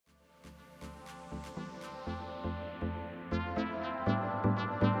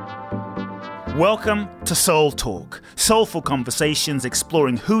Welcome to Soul Talk, soulful conversations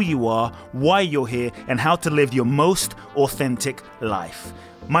exploring who you are, why you're here, and how to live your most authentic life.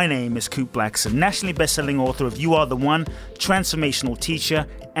 My name is Coop Blackson, nationally best-selling author of You Are the One, transformational teacher,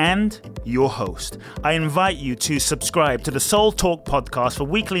 and your host. I invite you to subscribe to the Soul Talk podcast for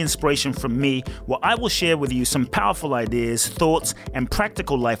weekly inspiration from me, where I will share with you some powerful ideas, thoughts, and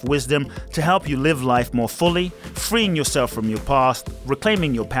practical life wisdom to help you live life more fully, freeing yourself from your past,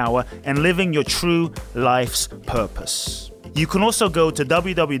 reclaiming your power, and living your true life's purpose. You can also go to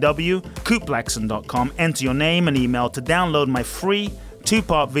www.coopblackson.com, enter your name and email to download my free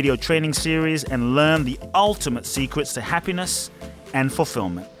 2-part video training series and learn the ultimate secrets to happiness and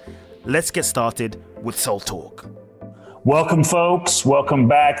fulfillment. Let's get started with Soul Talk. Welcome, folks. Welcome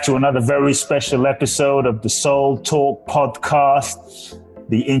back to another very special episode of the Soul Talk podcast.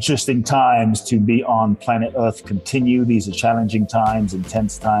 The interesting times to be on planet Earth continue. These are challenging times,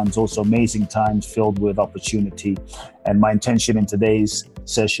 intense times, also amazing times filled with opportunity. And my intention in today's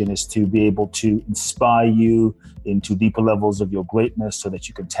session is to be able to inspire you into deeper levels of your greatness so that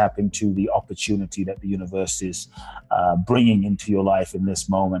you can tap into the opportunity that the universe is bringing into your life in this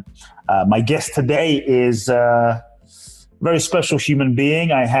moment. My guest today is a very special human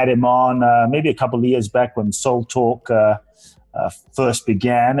being. I had him on maybe a couple of years back when Soul Talk first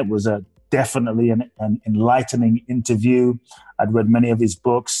began. It was definitely an enlightening interview. I'd read many of his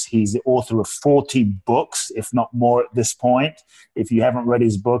books. He's the author of 40 books, if not more at this point. If you haven't read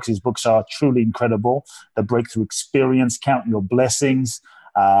his books are truly incredible. The Breakthrough Experience, Count Your Blessings.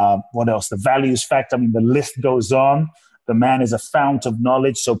 What else? The Values Factor. I mean, the list goes on. The man is a fount of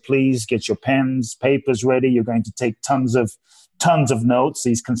knowledge. So please get your pens, papers ready. You're going to take tons of notes.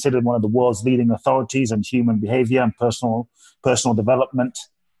 He's considered one of the world's leading authorities on human behavior and personal development.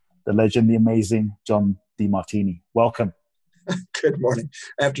 The legend, the amazing John Demartini. Welcome. Good morning,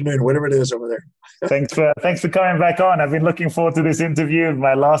 afternoon, whatever it is over there. Thanks for coming back on. I've been looking forward to this interview.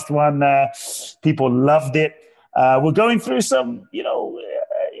 My last one, people loved it. We're going through some,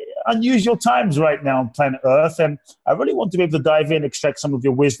 unusual times right now on planet Earth, and I really want to be able to dive in, extract some of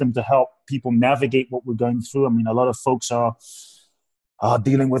your wisdom to help people navigate what we're going through. I mean, a lot of folks are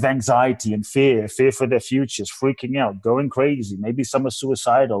dealing with anxiety and fear for their futures, freaking out, going crazy. Maybe some are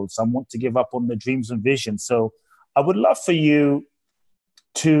suicidal. Some want to give up on their dreams and visions. So I would love to hear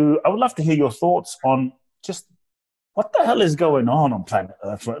your thoughts on just what the hell is going on planet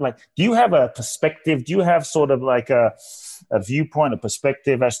Earth. Right? Like, do you have a perspective? Do you have sort of like a viewpoint, a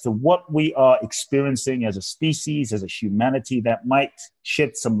perspective as to what we are experiencing as a species, as a humanity that might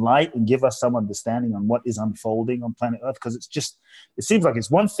shed some light and give us some understanding on what is unfolding on planet Earth? Because it seems like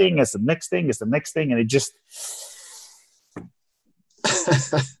it's one thing, it's the next thing, it's the next thing, and it just...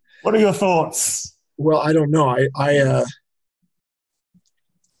 What are your thoughts? Well, I don't know.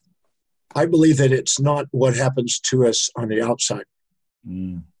 I believe that it's not what happens to us on the outside.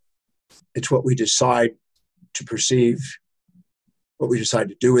 It's what we decide to perceive, what we decide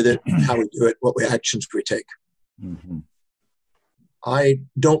to do with it, how we do it, what actions we take. Mm-hmm. I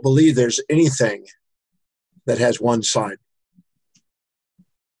don't believe there's anything that has one side.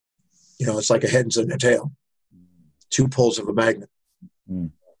 It's like a head and a tail, two poles of a magnet.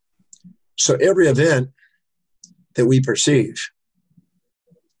 Mm. So every event that we perceive,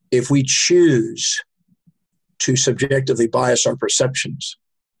 if we choose to subjectively bias our perceptions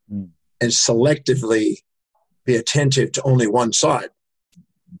and selectively be attentive to only one side,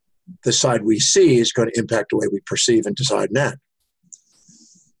 the side we see is going to impact the way we perceive and decide and act.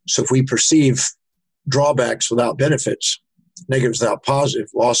 So if we perceive drawbacks without benefits, negatives without positive,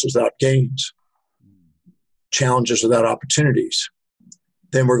 losses without gains, challenges without opportunities,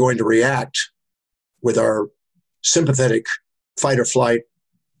 then we're going to react with our sympathetic fight or flight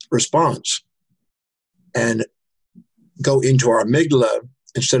response and go into our amygdala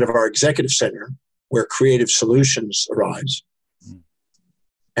instead of our executive center, where creative solutions arise,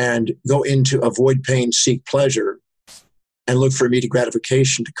 and go into avoid pain, seek pleasure, and look for immediate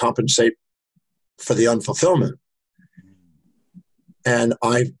gratification to compensate for the unfulfillment. And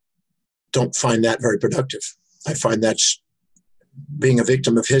I don't find that very productive. I find that's being a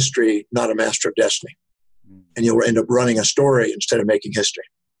victim of history, not a master of destiny. And you'll end up running a story instead of making history.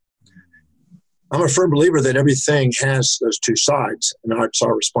 I'm a firm believer that everything has those two sides, and it's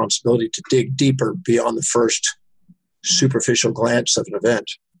our responsibility to dig deeper beyond the first superficial glance of an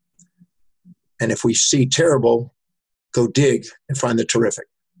event. And if we see terrible, go dig and find the terrific.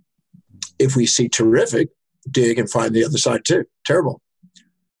 If we see terrific, dig and find the other side too, terrible.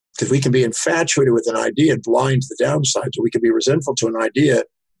 Because we can be infatuated with an idea and blind to the downsides, or we can be resentful to an idea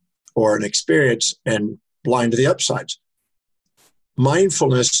or an experience and blind to the upsides.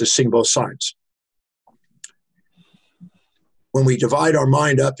 Mindfulness is seeing both sides. when we divide our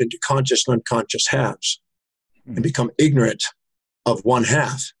mind up into conscious and unconscious halves and become ignorant of one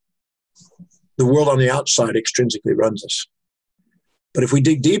half, the world on the outside extrinsically runs us. But if we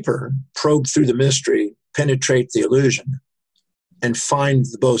dig deeper, probe through the mystery, penetrate the illusion, and find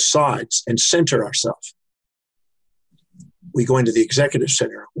both sides and center ourselves, we go into the executive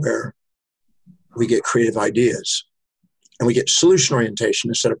center where we get creative ideas and we get solution orientation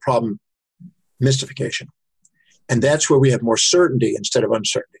instead of problem mystification. And that's where we have more certainty instead of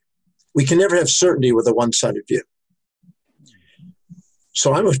uncertainty. We can never have certainty with a one-sided view.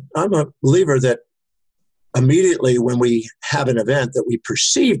 So I'm a believer that immediately when we have an event that we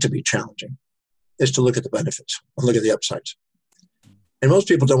perceive to be challenging is to look at the benefits and look at the upsides. And most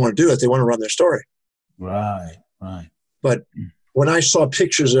people don't want to do it. They want to run their story. Right. But when I saw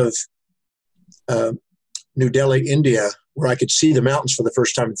pictures of New Delhi, India, where I could see the mountains for the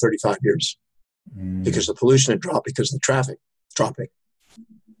first time in 35 years because the pollution had dropped, because of the traffic dropping.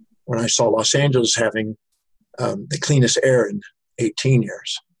 When I saw Los Angeles having the cleanest air in 18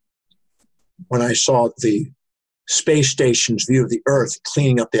 years. When I saw the space station's view of the Earth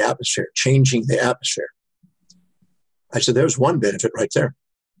cleaning up the atmosphere, changing the atmosphere, I said, there's one benefit right there.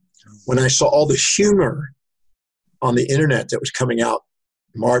 When I saw all the humor on the internet that was coming out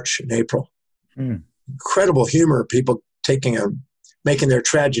March and April, incredible humor, people making their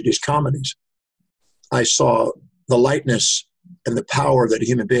tragedies comedies. I saw the lightness and the power that a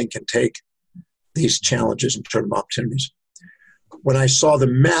human being can take these challenges and turn them opportunities. When I saw the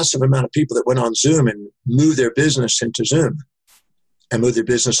massive amount of people that went on Zoom and moved their business into Zoom and moved their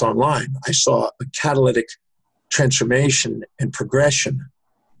business online, I saw a catalytic transformation and progression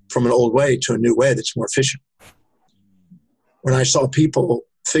from an old way to a new way that's more efficient. When I saw people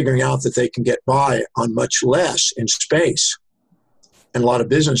figuring out that they can get by on much less in space, and a lot of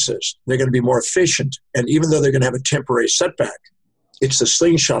businesses, they're going to be more efficient. And even though they're going to have a temporary setback, it's the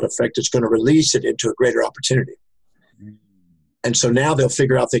slingshot effect that's going to release it into a greater opportunity. And so now they'll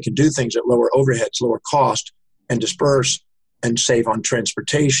figure out they can do things at lower overheads, lower cost, and disperse and save on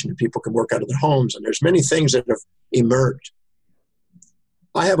transportation. And people can work out of their homes. And there's many things that have emerged.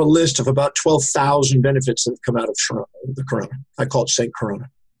 I have a list of about 12,000 benefits that have come out of the corona. I call it St. Corona.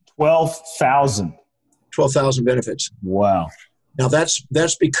 12,000. 12,000 benefits. Wow. Now that's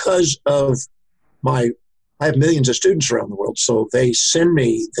because of I have millions of students around the world, so they send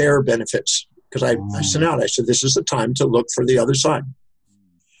me their benefits because I sent out. I said, this is the time to look for the other side.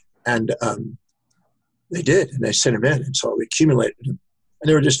 And they did, and they sent them in. And so we accumulated them. And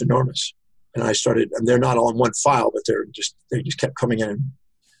they were just enormous. And I started, and they're not all in one file, but they just kept coming in.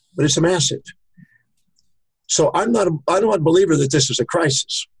 But it's a massive. So I'm not a believer that this is a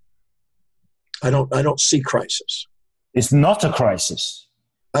crisis. I don't see crisis. It's not a crisis.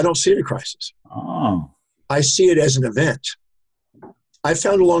 I don't see it a crisis. Oh. I see it as an event. I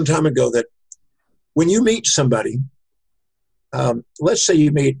found a long time ago that when you meet somebody, let's say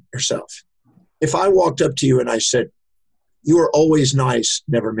you meet yourself. If I walked up to you and I said, you are always nice,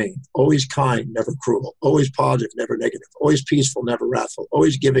 never mean, always kind, never cruel, always positive, never negative, always peaceful, never wrathful,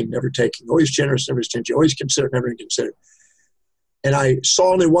 always giving, never taking, always generous, never stingy, always considerate, never inconsiderate. And I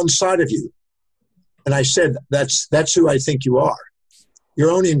saw only one side of you. And I said, that's who I think you are.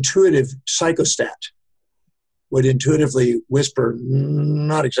 Your own intuitive psychostat would intuitively whisper,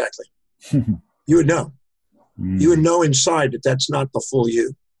 not exactly. You would know. You would know inside that that's not the full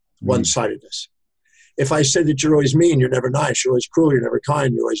you, one-sidedness. If I said that you're always mean, you're never nice, you're always cruel, you're never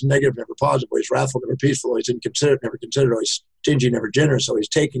kind, you're always negative, never positive, always wrathful, never peaceful, always inconsiderate, never considerate, always stingy, never generous, always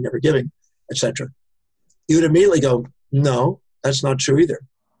taking, never giving, etc., you would immediately go, no, that's not true either.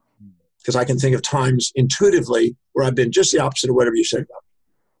 Because I can think of times intuitively where I've been just the opposite of whatever you said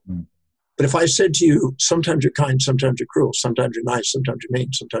about me. But if I said to you, sometimes you're kind, sometimes you're cruel, sometimes you're nice, sometimes you're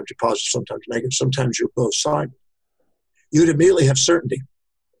mean, sometimes you're positive, sometimes you're negative, sometimes you're both sides, you would immediately have certainty.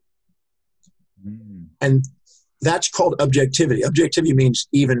 And that's called objectivity. Objectivity means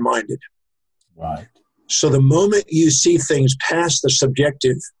even-minded. Right. So the moment you see things past the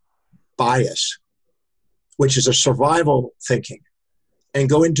subjective bias, which is a survival thinking, and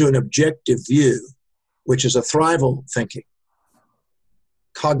go into an objective view, which is a thrival thinking,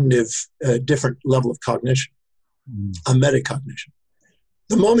 cognitive, different level of cognition, a metacognition.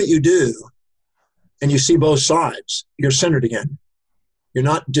 The moment you do, and you see both sides, you're centered again. You're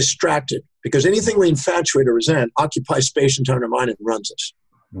not distracted, because anything we infatuate or resent occupies space and time in our mind and runs us.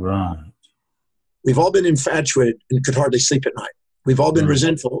 Right. We've all been infatuated and could hardly sleep at night. We've all been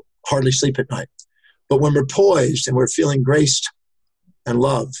resentful, hardly sleep at night. But when we're poised and we're feeling graced and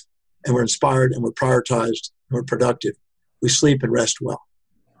love, and we're inspired and we're prioritized and we're productive, we sleep and rest well.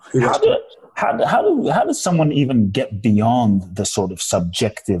 How How does someone even get beyond the sort of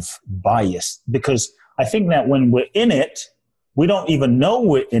subjective bias? Because I think that when we're in it, we don't even know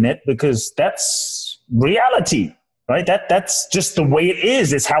we're in it because that's reality, right? That's just the way it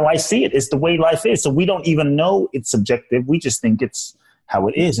is. It's how I see it. It's the way life is. So we don't even know it's subjective. We just think it's how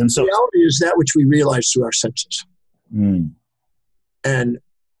it is. And so reality is that which we realize through our senses. And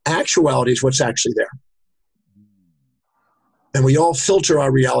actuality is what's actually there. And we all filter our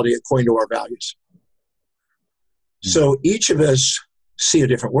reality according to our values. So each of us see a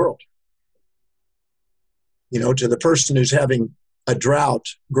different world. To the person who's having a drought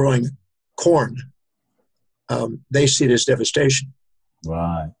growing corn, they see it as devastation.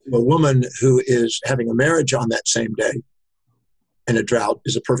 Right. A woman who is having a marriage on that same day and a drought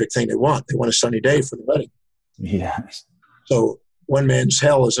is a perfect thing they want. They want a sunny day for the wedding. Yes. So one man's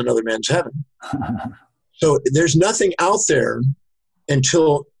hell is another man's heaven. So there's nothing out there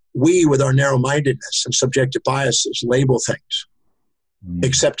until we, with our narrow-mindedness and subjective biases, label things,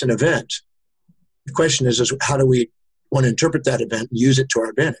 except an event. The question is how do we want to interpret that event and use it to our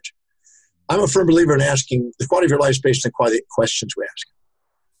advantage? I'm a firm believer in asking the quality of your life is based on the quality of questions we ask.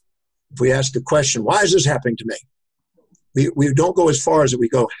 If we ask a question, why is this happening to me? We don't go as far as we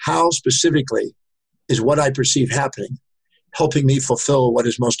go, how specifically is what I perceive happening helping me fulfill what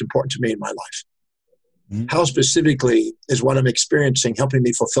is most important to me in my life? How specifically is what I'm experiencing helping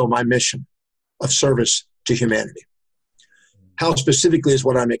me fulfill my mission of service to humanity? How specifically is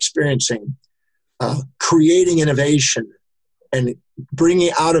what I'm experiencing creating innovation and bringing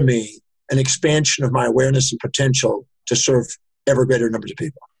out of me an expansion of my awareness and potential to serve ever greater numbers of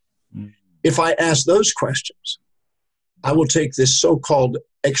people? If I ask those questions, I will take this so-called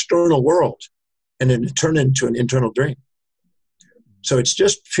external world and then turn it into an internal dream. So it's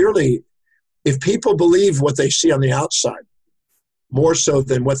just purely, if people believe what they see on the outside, more so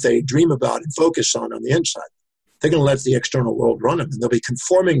than what they dream about and focus on the inside, they're going to let the external world run them, and they'll be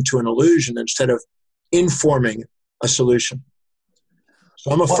conforming to an illusion instead of informing a solution.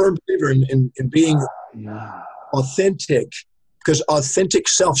 So I'm a firm believer in being authentic, because authentic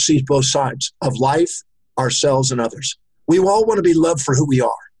self sees both sides of life, ourselves, and others. We all want to be loved for who we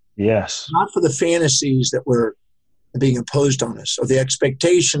are. Yes. Not for the fantasies that were being imposed on us or the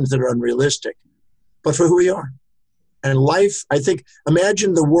expectations that are unrealistic, but for who we are. And life, I think,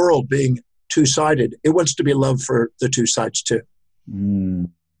 imagine the world being two-sided. It wants to be loved for the two sides too. And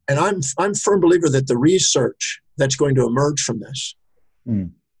I'm a firm believer that the research that's going to emerge from this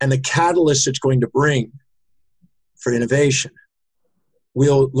and the catalyst it's going to bring for innovation,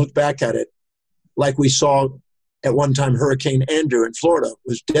 we'll look back at it like we saw at one time Hurricane Andrew in Florida. It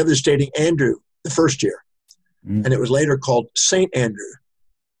was devastating Andrew the first year. And it was later called St. Andrew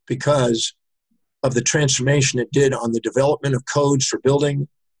because of the transformation it did on the development of codes for building,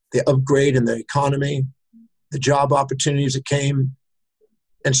 the upgrade in the economy, the job opportunities that came.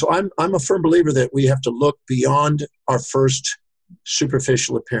 And so I'm a firm believer that we have to look beyond our first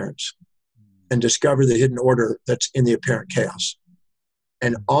superficial appearance and discover the hidden order that's in the apparent chaos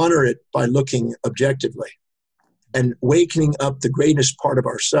and honor it by looking objectively and wakening up the greatest part of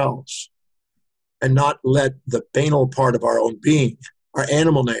ourselves and not let the banal part of our own being, our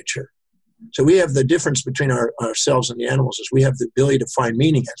animal nature. So we have the difference between ourselves and the animals is we have the ability to find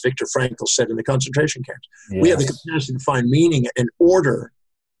meaning, as Viktor Frankl said in the concentration camps. Yes. We have the capacity to find meaning and order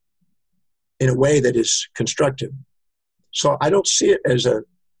in a way that is constructive. So I don't see it as a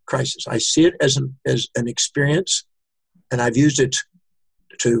crisis. I see it as an experience, and I've used it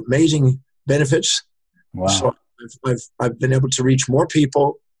to amazing benefits. Wow. So I've been able to reach more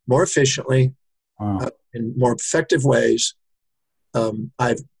people more efficiently, in more effective ways.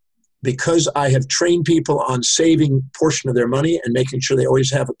 Because I have trained people on saving a portion of their money and making sure they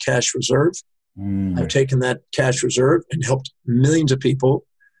always have a cash reserve. I've taken that cash reserve and helped millions of people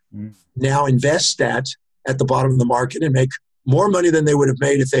now invest that at the bottom of the market and make more money than they would have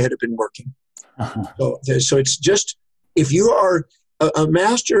made if they had been working. So it's just, if you are, a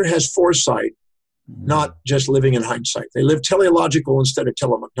master has foresight, not just living in hindsight. They live teleological instead of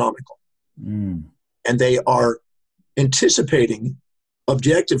telenomical. And they are anticipating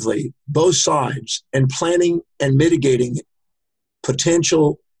objectively both sides and planning and mitigating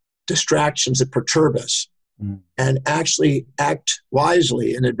potential distractions that perturb us and actually act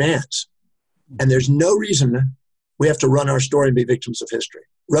wisely in advance. And there's no reason we have to run our story and be victims of history.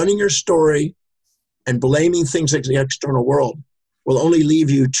 Running your story and blaming things like the external world will only leave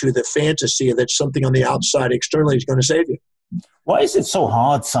you to the fantasy that something on the outside externally is going to save you. Why is it so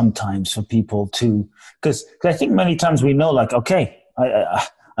hard sometimes for people to, because I think many times we know, like, okay,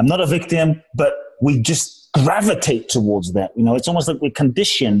 I'm not a victim, but we just gravitate towards that. You know, it's almost like we're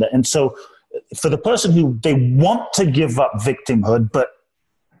conditioned. And so for the person who they want to give up victimhood, but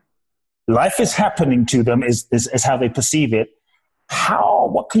life is happening to them is how they perceive it.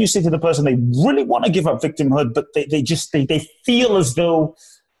 What can you say to the person they really want to give up victimhood, but they feel as though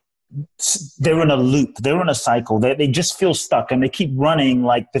they're in a loop, they're in a cycle, they just feel stuck and they keep running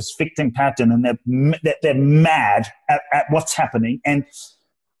like this victim pattern, and they're mad at what's happening, and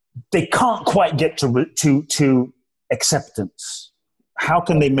they can't quite get to acceptance. How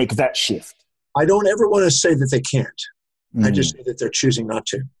can they make that shift? I don't ever want to say that they can't. I just say that they're choosing not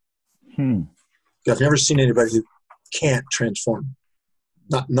to. I've never seen anybody who can't transform.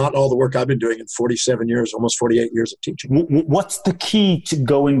 Not all the work I've been doing in 47 years, almost 48 years of teaching. What's the key to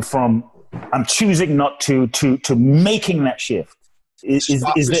going from I'm choosing not to making that shift?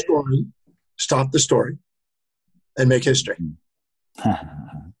 Stop the story and make history.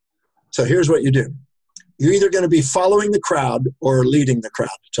 So here's what you do. You're either going to be following the crowd or leading the crowd.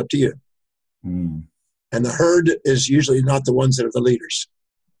 It's up to you. And the herd is usually not the ones that are the leaders.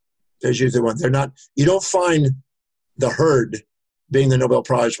 They're usually the ones. They're not. You don't find the herd being the Nobel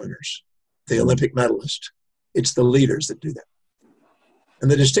Prize winners, the Olympic medalists. It's the leaders that do that.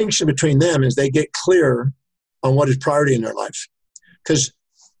 And the distinction between them is they get clear on what is priority in their life. Because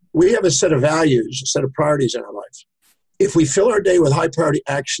we have a set of values, a set of priorities in our life. If we fill our day with high priority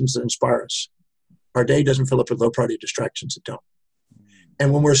actions that inspire us, our day doesn't fill up with low priority distractions that don't.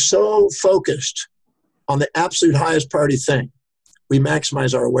 And when we're so focused on the absolute highest priority thing, we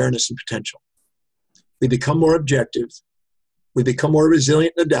maximize our awareness and potential. We become more objective. We become more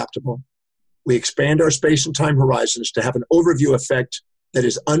resilient and adaptable. We expand our space and time horizons to have an overview effect that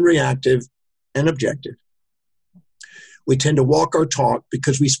is unreactive and objective. We tend to walk our talk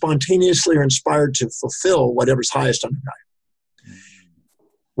because we spontaneously are inspired to fulfill whatever's highest on our value.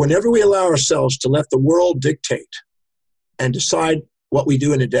 Whenever we allow ourselves to let the world dictate and decide what we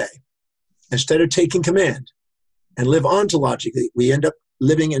do in a day, instead of taking command and live ontologically, we end up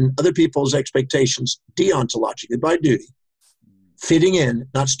living in other people's expectations deontologically by duty. Fitting in,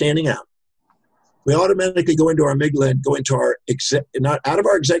 not standing out. We automatically go into our amygdala and go into our, not out of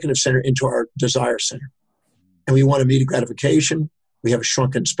our executive center, into our desire center. And we want immediate gratification. We have a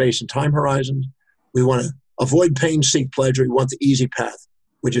shrunken space and time horizon. We want to avoid pain, seek pleasure. We want the easy path,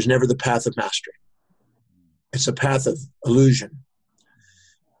 which is never the path of mastery. It's a path of illusion.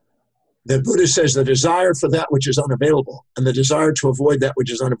 The Buddha says the desire for that which is unavailable and the desire to avoid that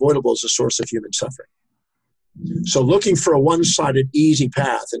which is unavoidable is the source of human suffering. So looking for a one-sided easy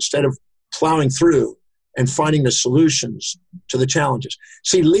path instead of plowing through and finding the solutions to the challenges.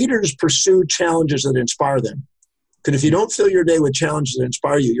 See, leaders pursue challenges that inspire them. Because if you don't fill your day with challenges that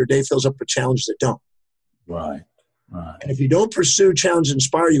inspire you, your day fills up with challenges that don't. Right. And if you don't pursue challenges that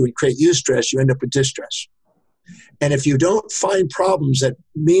inspire you and create eustress, you end up with distress. And if you don't find problems that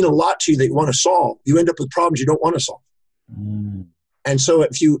mean a lot to you that you want to solve, you end up with problems you don't want to solve. And so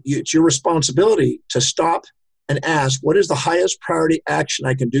it's your responsibility to stop and ask, what is the highest priority action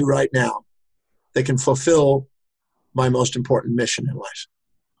I can do right now that can fulfill my most important mission in life?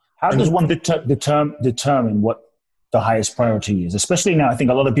 How does one determine what the highest priority is? Especially now, I think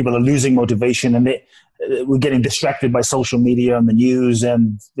a lot of people are losing motivation and we're getting distracted by social media and the news.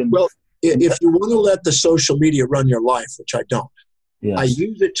 Well, if you want to let the social media run your life, which I don't, yes. I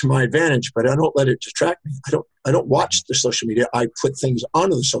use it to my advantage, but I don't let it distract me. I don't watch the social media. I put things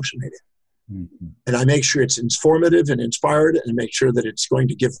onto the social media. And I make sure it's informative and inspired and make sure that it's going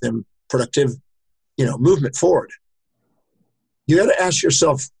to give them productive, movement forward. You got to ask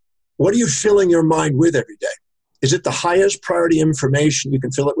yourself, what are you filling your mind with every day? Is it the highest priority information you can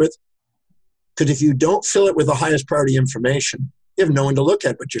fill it with? Because if you don't fill it with the highest priority information, you have no one to look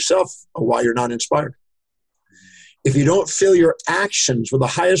at but yourself or why you're not inspired. If you don't fill your actions with the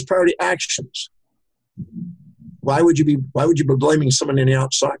highest priority actions, why would you be blaming someone in the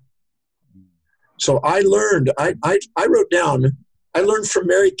outside? So I learned, I wrote down, I learned from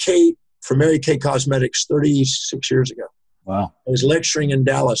Mary Kay Cosmetics 36 years ago. Wow. I was lecturing in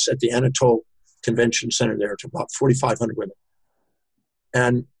Dallas at the Anatole Convention Center there to about 4,500 women.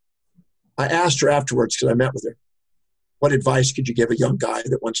 And I asked her afterwards, because I met with her, what advice could you give a young guy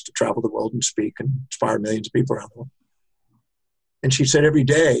that wants to travel the world and speak and inspire millions of people around the world? And she said, every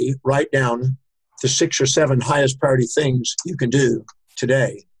day, write down the 6 or 7 highest priority things you can do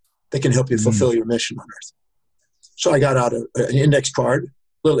today that can help you fulfill your mission on earth. So I got out an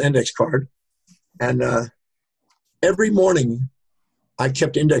little index card, and every morning I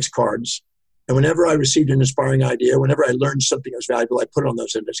kept index cards. And whenever I received an inspiring idea, whenever I learned something that was valuable, I put it on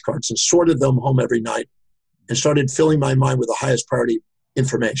those index cards and sorted them home every night and started filling my mind with the highest priority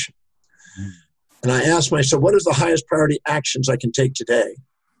information. And I asked myself, what is the highest priority actions I can take today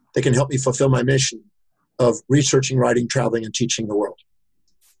that can help me fulfill my mission of researching, writing, traveling, and teaching the world.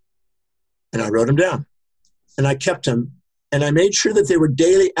 And I wrote them down. And I kept them. And I made sure that they were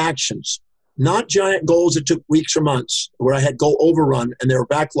daily actions, not giant goals that took weeks or months where I had goal overrun and they were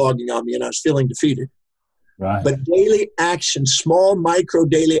backlogging on me and I was feeling defeated. Right. But daily actions, small micro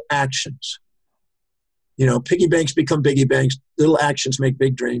daily actions. You know, piggy banks become biggie banks. Little actions make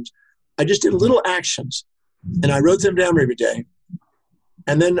big dreams. I just did little actions and I wrote them down every day.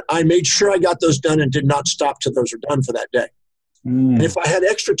 And then I made sure I got those done and did not stop till those were done for that day. And if I had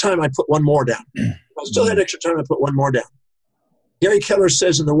extra time, I put one more down. If I still had extra time, I put one more down. Gary Keller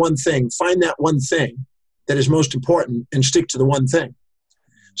says in The One Thing, find that one thing that is most important and stick to the one thing.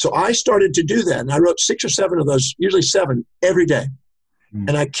 So I started to do that. And I wrote 6 or 7 of those, usually 7, every day.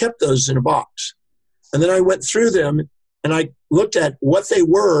 And I kept those in a box. And then I went through them and I looked at what they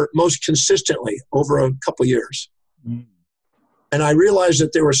were most consistently over a couple of years. And I realized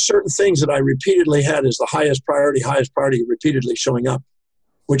that there were certain things that I repeatedly had as the highest priority, repeatedly showing up,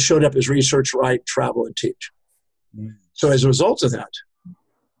 which showed up as research, write, travel, and teach. So as a result of that,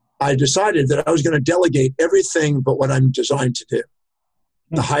 I decided that I was going to delegate everything but what I'm designed to do,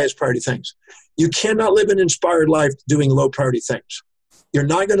 the highest priority things. You cannot live an inspired life doing low priority things. You're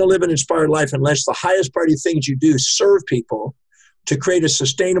not going to live an inspired life unless the highest priority things you do serve people to create a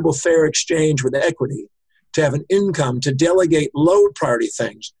sustainable, fair exchange with equity, to have an income, to delegate low priority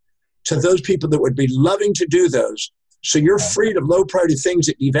things to those people that would be loving to do those. So you're freed of low priority things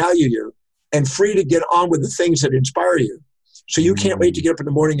that devalue you and free to get on with the things that inspire you. So you can't wait to get up in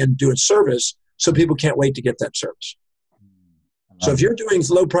the morning and do a service, so people can't wait to get that service. So if you're doing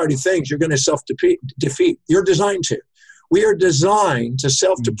low priority things, you're going to self-defeat. You're designed to. We are designed to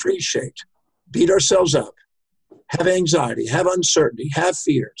self-depreciate, beat ourselves up, have anxiety, have uncertainty, have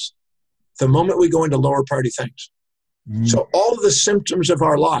fears the moment we go into lower priority things. So all of the symptoms of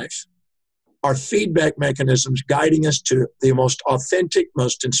our life are feedback mechanisms guiding us to the most authentic,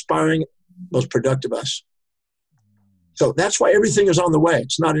 most inspiring, most productive us. So that's why everything is on the way.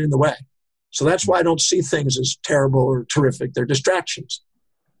 It's not in the way. So that's why I don't see things as terrible or terrific. They're distractions.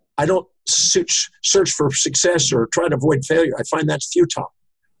 I don't search for success or try to avoid failure. I find that's futile.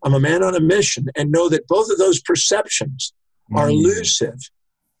 I'm a man on a mission and know that both of those perceptions are elusive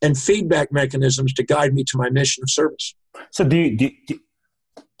and feedback mechanisms to guide me to my mission of service. So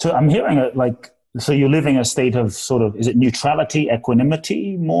so I'm hearing it like, so you're living a state of sort of, is it neutrality,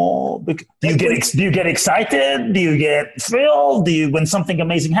 equanimity more? Do you get excited? Do you get thrilled? When something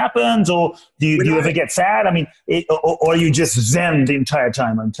amazing happens, or do you ever get sad? I mean, or are you just zen the entire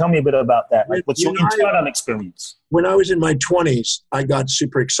time? And tell me a bit about that. Like, what's your internal experience? When I was in my 20s, I got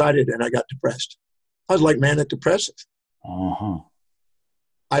super excited and I got depressed. I was like manic depressive.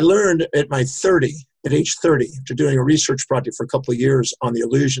 I learned at age 30, after doing a research project for a couple of years on the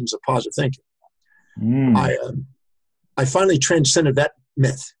illusions of positive thinking, I finally transcended that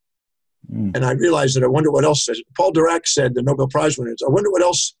myth. And I realized that I wonder what else. Paul Dirac said, the Nobel Prize winner, I wonder what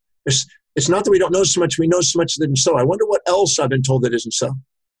else. It's not that we don't know so much, we know so much that isn't so. I wonder what else I've been told that isn't so.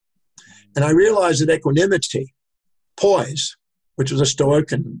 And I realized that equanimity, poise, which was a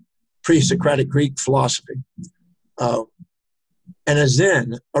Stoic and pre-Socratic Greek philosophy, and a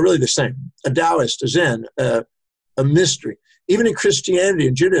Zen are really the same. A Taoist, a Zen, a mystery. Even in Christianity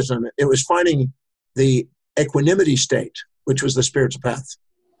and Judaism, it was finding the equanimity state, which was the spiritual path.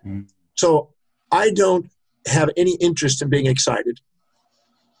 So I don't have any interest in being excited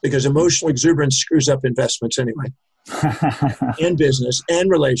because emotional exuberance screws up investments anyway, and business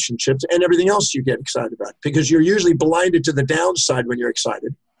and relationships and everything else you get excited about, because you're usually blinded to the downside when you're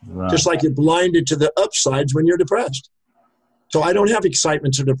excited, just like you're blinded to the upsides when you're depressed. So I don't have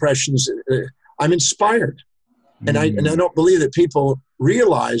excitements or depressions. I'm inspired. And I don't believe that people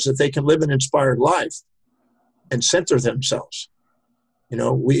realize that they can live an inspired life and center themselves. You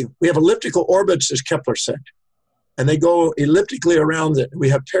know, we have elliptical orbits, as Kepler said, and they go elliptically around it. We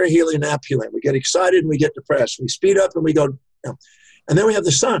have perihelion and aphelion. We get excited and we get depressed. We speed up and we go down. And then we have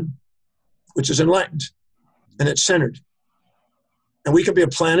the sun, which is enlightened and it's centered. And we can be a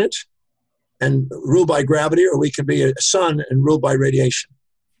planet and ruled by gravity, or we can be a sun and ruled by radiation.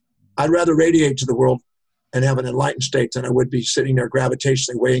 I'd rather radiate to the world and have an enlightened state than I would be sitting there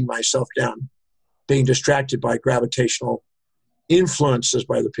gravitationally weighing myself down, being distracted by gravitational influences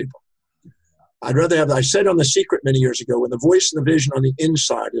by other people. I'd rather have, I said on The Secret many years ago, when the voice and the vision on the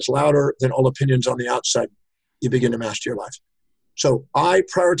inside is louder than all opinions on the outside, you begin to master your life. So I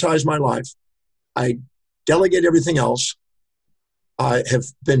prioritize my life. I delegate everything else. I have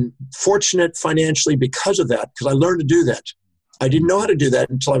been fortunate financially because of that, because I learned to do that. I didn't know how to do that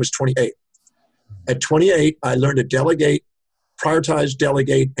until I was 28. At 28, I learned to delegate prioritize,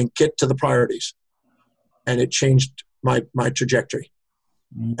 delegate, and get to the priorities. And it changed my trajectory.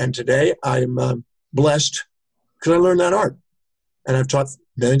 And today I'm blessed because I learned that art. And I've taught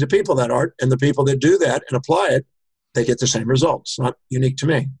millions of people that art. And the people that do that and apply it, they get the same results. Not unique to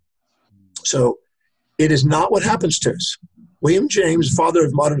me. So it is not what happens to us. William James, father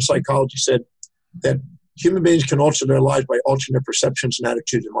of modern psychology, said that human beings can alter their lives by altering their perceptions and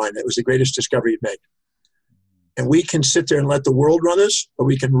attitudes of mind. That was the greatest discovery he made. And we can sit there and let the world run us, or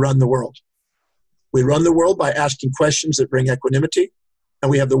we can run the world. We run the world by asking questions that bring equanimity, and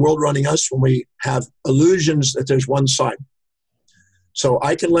we have the world running us when we have illusions that there's one side. So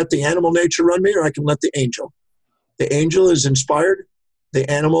I can let the animal nature run me, or I can let the angel. The angel is inspired. The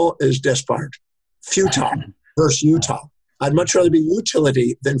animal is despired. Futile versus utile. I'd much rather be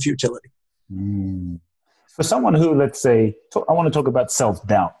utility than futility. For someone who, let's say, I want to talk about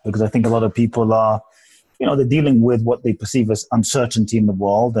self-doubt, because I think a lot of people are, they're dealing with what they perceive as uncertainty in the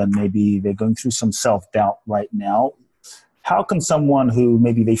world, and maybe they're going through some self-doubt right now. How can someone who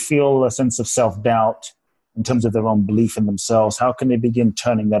maybe they feel a sense of self-doubt in terms of their own belief in themselves, how can they begin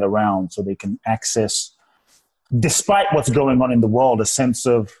turning that around so they can access, despite what's going on in the world, a sense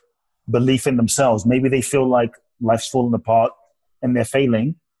of belief in themselves? Maybe they feel like life's falling apart and they're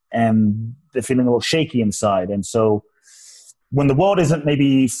failing and they're feeling a little shaky inside. And so when the world isn't,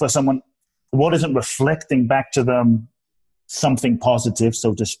 maybe for someone, the world isn't reflecting back to them something positive,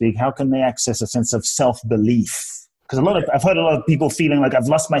 so to speak, how can they access a sense of self-belief? Because I've heard a lot of people feeling like I've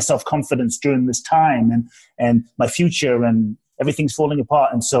lost my self-confidence during this time and my future and everything's falling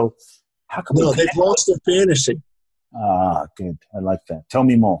apart. And so how can they've lost their fantasy. Ah, good. I like that. Tell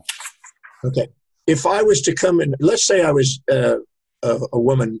me more. Okay. If I was to come in, let's say I was a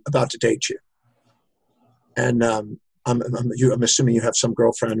woman about to date you, and I'm assuming you have some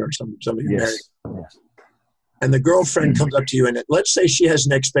girlfriend or some of you married. Yes. And the girlfriend comes up to you, and let's say she has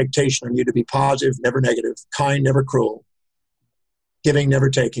an expectation on you to be positive, never negative, kind, never cruel, giving, never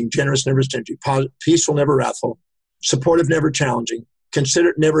taking, generous, never stingy, peaceful, never wrathful, supportive, never challenging,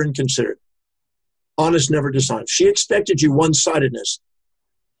 considerate, never inconsiderate, honest, never dishonest. She expected you one-sidedness.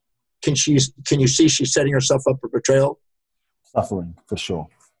 Can you see she's setting herself up for betrayal? Suffering, for sure.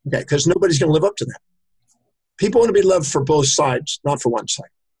 Okay, because nobody's going to live up to that. People want to be loved for both sides, not for one side.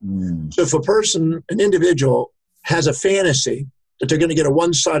 So if an individual has a fantasy that they're going to get a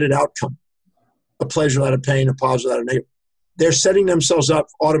one-sided outcome, a pleasure out of pain, a positive out of negative, they're setting themselves up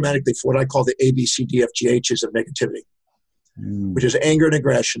automatically for what I call the ABCDFGHs of negativity, which is anger and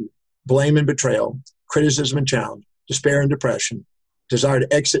aggression, blame and betrayal, criticism and challenge, despair and depression, desire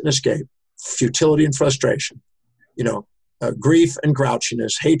to exit and escape, futility and frustration, grief and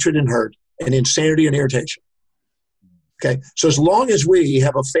grouchiness, hatred and hurt, and insanity and irritation. Okay, so as long as we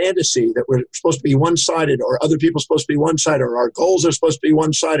have a fantasy that we're supposed to be one-sided, or other people are supposed to be one-sided, or our goals are supposed to be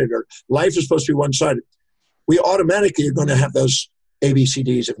one-sided, or life is supposed to be one-sided, we automatically are going to have those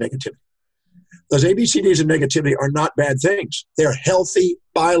ABCDs of negativity. Those ABCDs of negativity are not bad things. They're healthy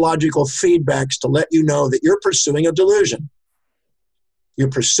biological feedbacks to let you know that you're pursuing a delusion.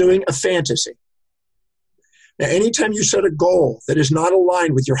 You're pursuing a fantasy. Now, anytime you set a goal that is not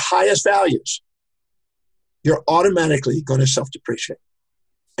aligned with your highest values, you're automatically going to self-depreciate,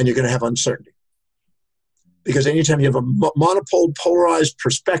 and you're going to have uncertainty. Because anytime you have a monopole, polarized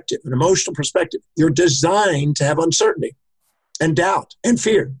perspective, an emotional perspective, you're designed to have uncertainty and doubt and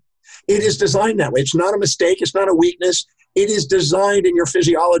fear. It is designed that way. It's not a mistake. It's not a weakness. It is designed in your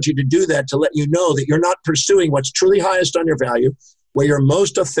physiology to do that, to let you know that you're not pursuing what's truly highest on your value, where you're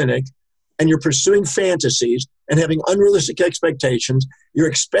most authentic, and you're pursuing fantasies and having unrealistic expectations. You're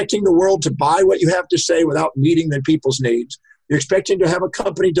expecting the world to buy what you have to say without meeting the people's needs. You're expecting to have a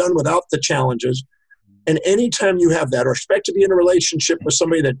company done without the challenges. And anytime you have that, or expect to be in a relationship with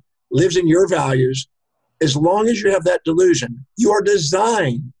somebody that lives in your values, as long as you have that delusion, you are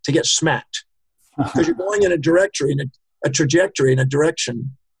designed to get smacked. Because you're going in a trajectory, in a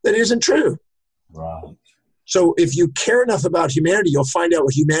direction that isn't true. Right. So if you care enough about humanity, you'll find out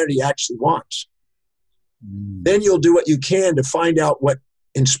what humanity actually wants. Then you'll do what you can to find out what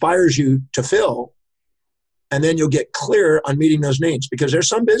inspires you to fill, and then you'll get clear on meeting those needs. Because there's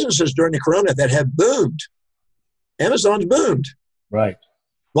some businesses during the corona that have boomed. Amazon's boomed. Right.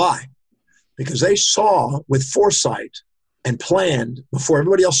 Why? Because they saw with foresight and planned before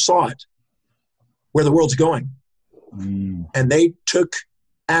everybody else saw it where the world's going. And they took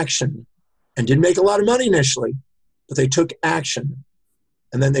action and didn't make a lot of money initially, but they took action.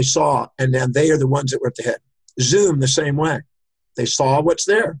 And then they saw, and then they are the ones that were at the head. Zoom, the same way. They saw what's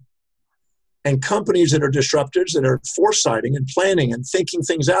there. And companies that are disruptors, that are foresighting and planning and thinking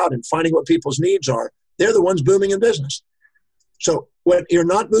things out and finding what people's needs are, they're the ones booming in business. So when you're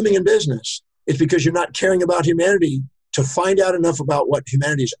not moving in business, it's because you're not caring about humanity to find out enough about what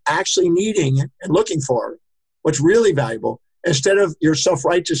humanity is actually needing and looking for, what's really valuable, instead of you're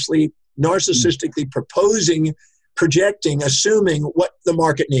self-righteously, narcissistically proposing, projecting, assuming what the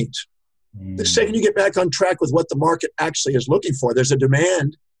market needs. The second you get back on track with what the market actually is looking for, there's a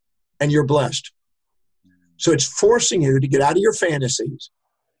demand and you're blessed. So it's forcing you to get out of your fantasies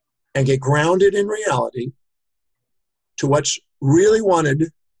and get grounded in reality to what's really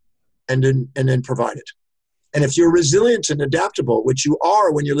wanted and then provided. And if you're resilient and adaptable, which you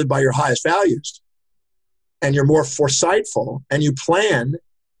are when you live by your highest values, and you're more foresightful and you plan,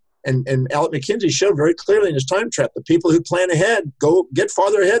 and Alec McKinsey showed very clearly in his time trap, the people who plan ahead get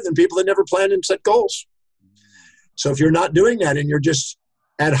farther ahead than people that never planned and set goals. So if you're not doing that and you're just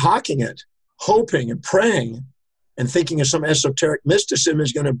ad hocing it, hoping and praying and thinking of some esoteric mysticism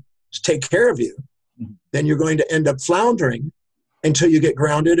is going to take care of you, then you're going to end up floundering until you get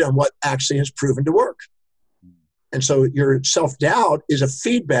grounded on what actually has proven to work. And so your self-doubt is a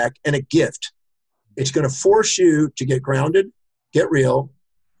feedback and a gift. It's going to force you to get grounded, get real,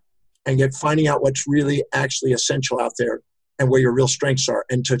 and get finding out what's really actually essential out there and where your real strengths are,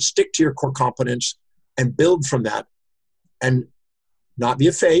 and to stick to your core competence and build from that and not be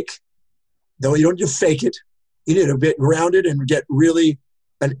a fake. Though you don't need to fake it. You need to get grounded and get really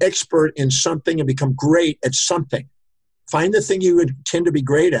an expert in something and become great at something. Find the thing you would tend to be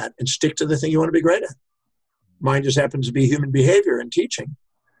great at and stick to the thing you want to be great at. Mine just happens to be human behavior and teaching.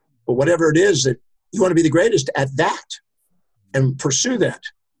 But whatever it is that you want to be the greatest at, that, and pursue that.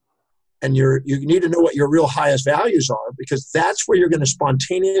 And you need to know what your real highest values are, because that's where you're going to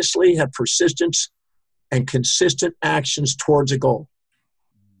spontaneously have persistence and consistent actions towards a goal.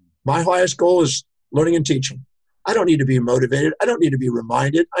 My highest goal is learning and teaching. I don't need to be motivated. I don't need to be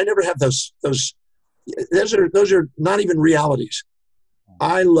reminded. I never have those are not even realities.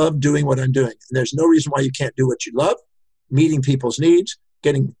 I love doing what I'm doing. And there's no reason why you can't do what you love, meeting people's needs,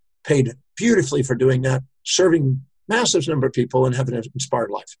 getting paid beautifully for doing that, serving massive number of people and having an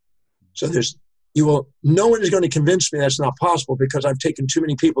inspired life. So no one is going to convince me that's not possible, because I've taken too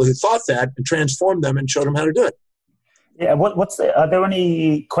many people who thought that and transformed them and showed them how to do it. Yeah, are there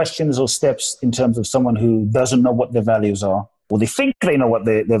any questions or steps in terms of someone who doesn't know what their values are? Well, they think they know what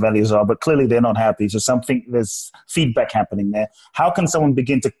their values are, but clearly they're not happy. So there's feedback happening there. How can someone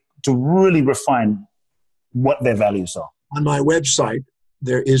begin to really refine what their values are? On my website,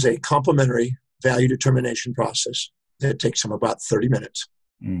 there is a complimentary value determination process that takes them about 30 minutes.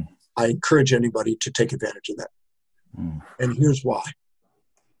 I encourage anybody to take advantage of that. And here's why.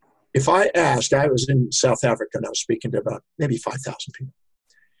 If I was in South Africa and I was speaking to about maybe 5,000 people.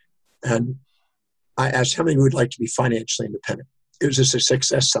 And I asked how many would like to be financially independent. It was just a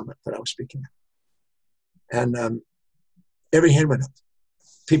success summit that I was speaking at. And every hand went up.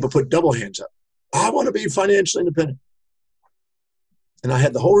 People put double hands up. I want to be financially independent. And I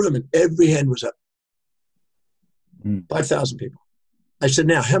had the whole room and every hand was up. 5,000 people. I said,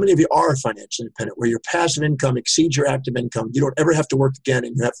 now, how many of you are financially independent, where your passive income exceeds your active income? You don't ever have to work again,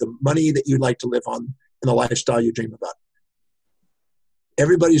 and you have the money that you'd like to live on and the lifestyle you dream about.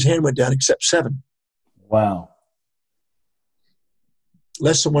 Everybody's hand went down except 7. Wow.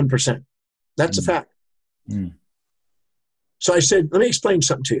 Less than 1%. That's a fact. So I said, let me explain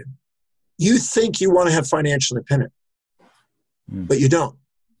something to you. You think you want to have financial independence, but you don't.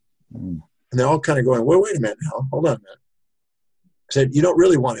 And they're all kind of going, well, wait a minute now. Hold on a minute. I said, you don't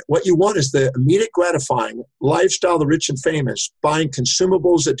really want it. What you want is the immediate gratifying lifestyle of the rich and famous, buying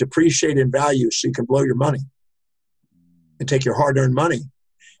consumables that depreciate in value so you can blow your money and take your hard-earned money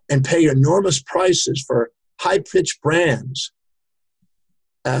and pay enormous prices for high-pitched brands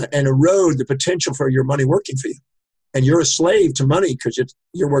and erode the potential for your money working for you. And you're a slave to money because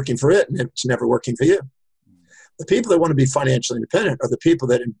you're working for it and it's never working for you. The people that want to be financially independent are the people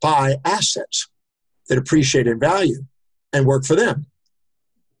that buy assets that appreciate in value and work for them.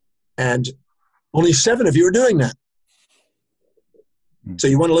 And only 7 of you are doing that. So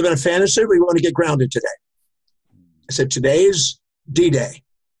you want to live in a fantasy, or you want to get grounded today? I said, today's D-Day,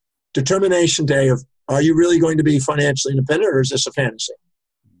 determination day of, are you really going to be financially independent, or is this a fantasy?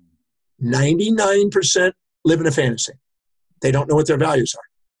 99% live in a fantasy. They don't know what their values are.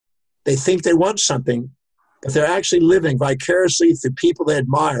 They think they want something, but they're actually living vicariously through people they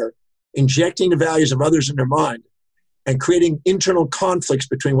admire, injecting the values of others in their mind, and creating internal conflicts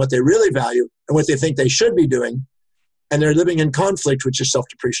between what they really value and what they think they should be doing. And they're living in conflict, which is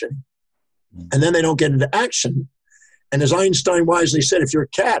self-depreciating. And then they don't get into action. And as Einstein wisely said, if you're a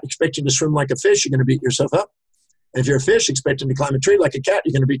cat expecting to swim like a fish, you're going to beat yourself up. And if you're a fish expecting to climb a tree like a cat,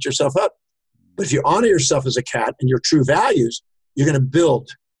 you're going to beat yourself up. But if you honor yourself as a cat and your true values, you're going to build,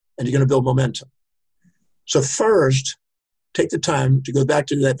 and you're going to build momentum. So first, take the time to go back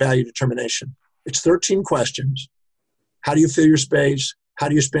to that value determination. It's 13 questions. How do you fill your space? How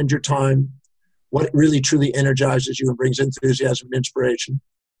do you spend your time? What really truly energizes you and brings enthusiasm and inspiration?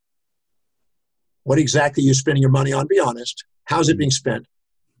 What exactly are you spending your money on? Be honest. How's it being spent?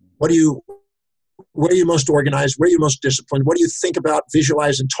 Where are you most organized? Where are you most disciplined? What do you think about,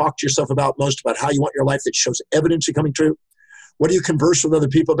 visualize, and talk to yourself about most about how you want your life that shows evidence of coming true? What do you converse with other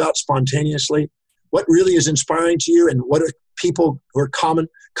people about spontaneously? What really is inspiring to you, and what are people who are common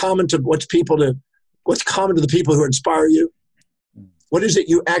to what's common to the people who inspire you? What is it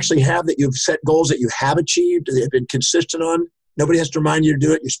you actually have that you've set goals that you have achieved, that you've been consistent on? Nobody has to remind you to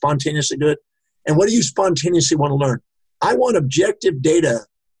do it. You spontaneously do it. And what do you spontaneously want to learn? I want objective data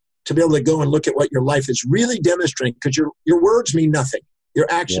to be able to go and look at what your life is really demonstrating, because your words mean nothing. Your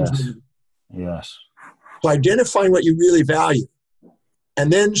actions mean nothing. Yes. So identifying what you really value,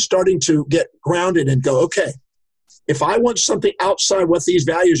 and then starting to get grounded and go, okay, if I want something outside what these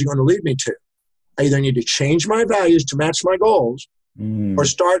values are going to lead me to, I either need to change my values to match my goals, or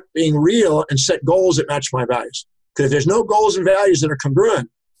start being real and set goals that match my values. Because if there's no goals and values that are congruent,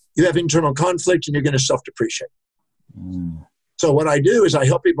 you have internal conflict and you're going to self-depreciate. So what I do is I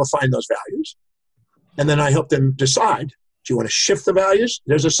help people find those values, and then I help them decide, do you want to shift the values?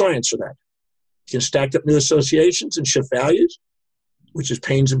 There's a science for that. You can stack up new associations and shift values, which is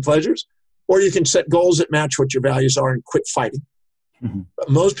pains and pleasures, or you can set goals that match what your values are and quit fighting. But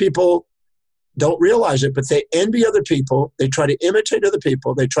most people don't realize it, but they envy other people. They try to imitate other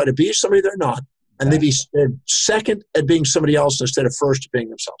people. They try to be somebody they're not, and they're second at being somebody else instead of first at being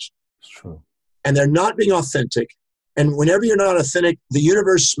themselves. It's true. And they're not being authentic. And whenever you're not authentic, the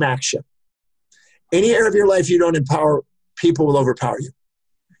universe smacks you. Any area of your life you don't empower, people will overpower you.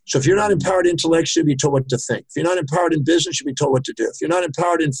 So if you're not empowered intellectually, you'll be told what to think. If you're not empowered in business, you'll be told what to do. If you're not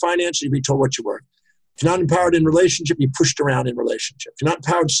empowered in finance, you'll be told what you're worth. If you're not empowered in relationship, you're pushed around in relationship. If you're not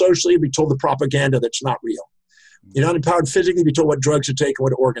empowered socially, you'll be told the propaganda that's not real. If you're not empowered physically, you'll be told what drugs to take and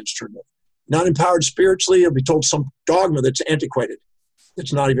what organs to remove. If you're not empowered spiritually, you'll be told some dogma that's antiquated,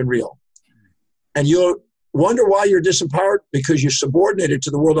 that's not even real. And you'll wonder why you're disempowered, because you're subordinated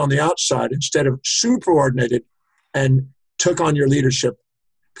to the world on the outside instead of superordinated and took on your leadership.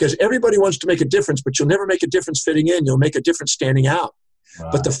 Because everybody wants to make a difference, but you'll never make a difference fitting in. You'll make a difference standing out.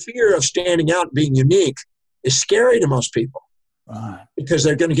 Right. But the fear of standing out and being unique is scary to most people, because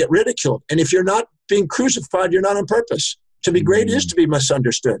they're going to get ridiculed. And if you're not being crucified, you're not on purpose. To be great is to be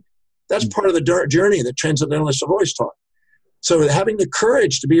misunderstood. That's part of the journey that transcendentalists have always taught. So having the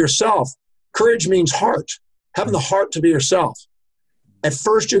courage to be yourself, courage means heart, having the heart to be yourself. At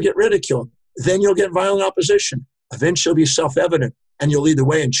first you'll get ridiculed, then you'll get violent opposition. Eventually you'll be self-evident, and you'll lead the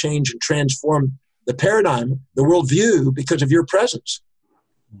way and change and transform the paradigm, the worldview, because of your presence.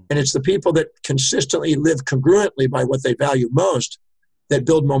 And it's the people that consistently live congruently by what they value most that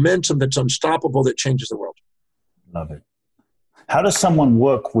build momentum that's unstoppable, that changes the world. Love it. How does someone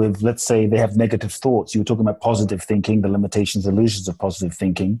work with, let's say they have negative thoughts? You were talking about positive thinking, the limitations, illusions of positive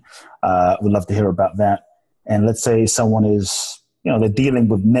thinking. We'd love to hear about that. And let's say someone is, they're dealing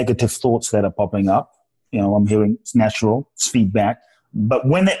with negative thoughts that are popping up. I'm hearing it's natural, it's feedback. But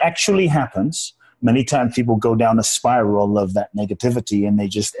when it actually happens, many times people go down a spiral of that negativity, and they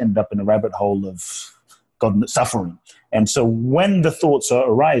just end up in a rabbit hole of suffering. And so when the thoughts are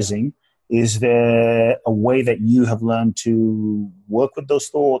arising, is there a way that you have learned to work with those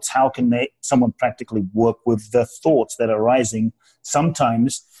thoughts? How can someone practically work with the thoughts that are arising?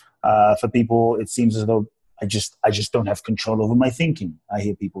 Sometimes for people, it seems as though I just don't have control over my thinking, I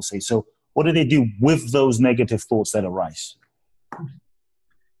hear people say. So what do they do with those negative thoughts that arise?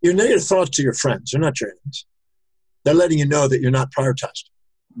 Your negative thoughts are your friends. They're not your enemies. They're letting you know that you're not prioritized.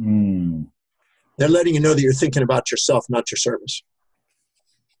 They're letting you know that you're thinking about yourself, not your service.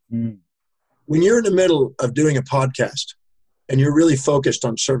 When you're in the middle of doing a podcast and you're really focused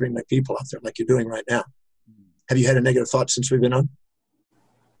on serving the people out there like you're doing right now, have you had a negative thought since we've been on?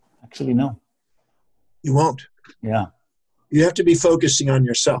 Actually, no. You won't. Yeah. You have to be focusing on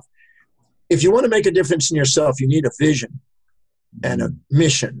yourself. If you want to make a difference in yourself, you need a vision and a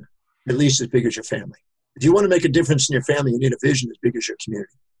mission, at least as big as your family. If you want to make a difference in your family, you need a vision as big as your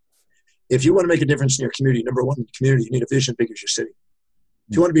community. If you want to make a difference in your community, number one in the community, you need a vision as big as your city.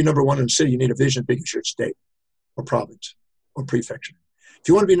 If you want to be number one in the city, you need a vision as big as your state or province or prefecture. If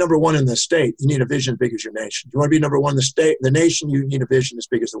you want to be number one in the state, you need a vision as big as your nation. If you want to be number one in the nation, you need a vision as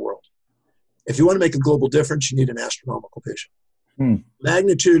big as the world. If you want to make a global difference, you need an astronomical vision.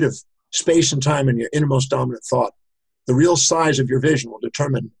 Magnitude of space and time in your innermost dominant thought, the real size of your vision will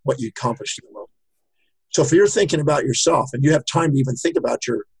determine what you accomplish in the world. So if you're thinking about yourself and you have time to even think about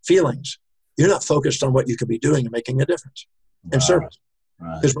your feelings, you're not focused on what you could be doing and making a difference in service.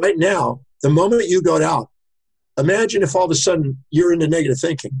 Because right now, the moment you go out, imagine if all of a sudden you're into negative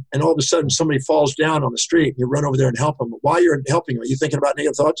thinking and all of a sudden somebody falls down on the street and you run over there and help them. While you're helping them, are you thinking about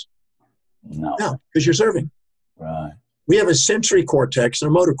negative thoughts? No, because you're serving. Right. We have a sensory cortex and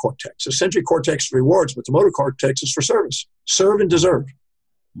a motor cortex. The sensory cortex is rewards, but the motor cortex is for service. Serve and deserve.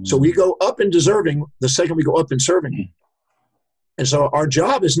 So we go up in deserving the second we go up in serving. And so our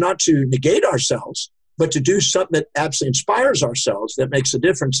job is not to negate ourselves, but to do something that absolutely inspires ourselves, that makes a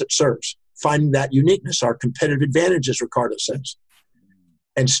difference, that serves. Finding that uniqueness, our competitive advantage, as Ricardo says.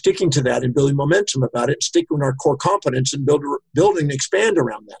 And sticking to that and building momentum about it, sticking with our core competence and building and expand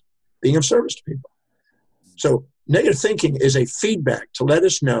around that, being of service to people. So negative thinking is a feedback to let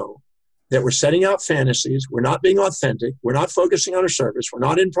us know that we're setting out fantasies, we're not being authentic, we're not focusing on our service, we're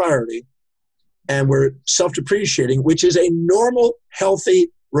not in priority, and we're self-depreciating, which is a normal, healthy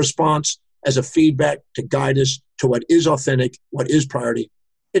response as a feedback to guide us to what is authentic, what is priority.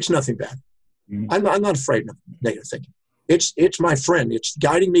 It's nothing bad. I'm not afraid of negative thinking. It's my friend. It's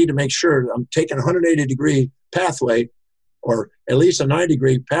guiding me to make sure that I'm taking a 180-degree pathway, or at least a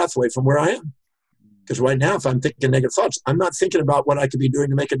 90-degree pathway from where I am. Because right now, if I'm thinking negative thoughts, I'm not thinking about what I could be doing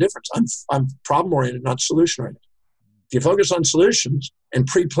to make a difference. I'm problem-oriented, not solution-oriented. If you focus on solutions and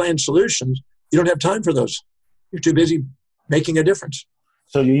pre-planned solutions, you don't have time for those. You're too busy making a difference.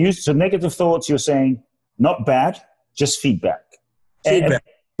 So negative thoughts, you're saying, not bad, just feedback. Feedback.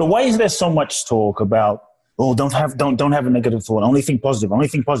 But why is there so much talk about, don't have a negative thought, only think positive,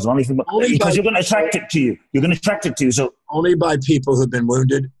 because you're going to attract it to you. You're going to attract it to you. So only by people who've been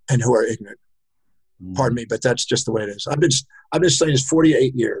wounded and who are ignorant. Pardon me, but that's just the way it is. I've been studying this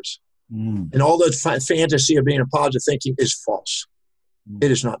 48 years. And all the fantasy of being a positive thinking is false. It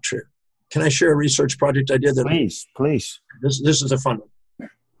is not true. Can I share a research project I did? Please. This is a fun one.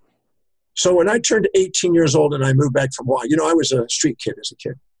 So when I turned 18 years old and I moved back from Hawaii, I was a street kid as a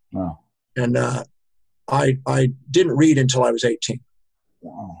kid. Wow. And I didn't read until I was 18.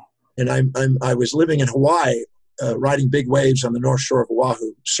 Wow. And I was living in Hawaii, riding big waves on the north shore of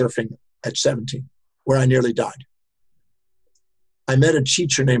Oahu, surfing at 17, where I nearly died. I met a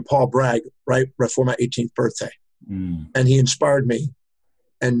teacher named Paul Bragg right before my 18th birthday. And he inspired me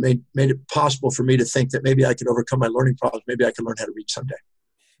and made it possible for me to think that maybe I could overcome my learning problems. Maybe I could learn how to read someday.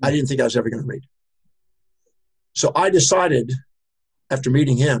 I didn't think I was ever going to read. So I decided, after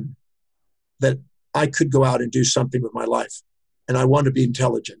meeting him, that I could go out and do something with my life. And I wanted to be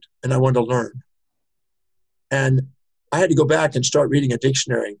intelligent, and I wanted to learn. And I had to go back and start reading a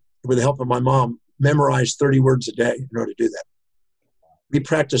dictionary with the help of my mom, memorize 30 words a day in order to do that. We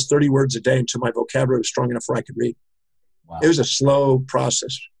practiced 30 words a day until my vocabulary was strong enough where I could read. Wow. It was a slow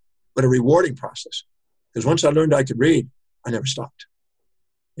process, but a rewarding process. Because once I learned I could read, I never stopped.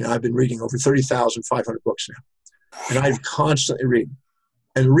 I've been reading over 30,500 books now. And I constantly read.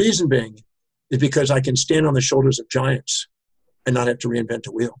 And the reason being is because I can stand on the shoulders of giants and not have to reinvent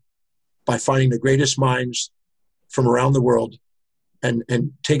a wheel by finding the greatest minds from around the world and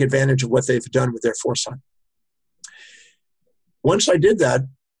take advantage of what they've done with their foresight. Once I did that,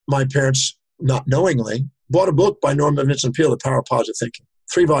 my parents, not knowingly, bought a book by Norman Vincent Peale, The Power of Positive Thinking,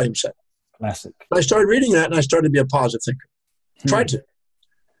 3-volume set. Classic. I started reading that, and I started to be a positive thinker. Tried to.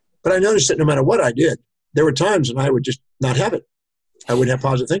 But I noticed that no matter what I did, there were times when I would just not have it. I wouldn't have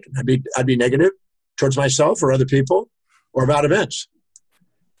positive thinking. I'd be negative towards myself or other people or about events.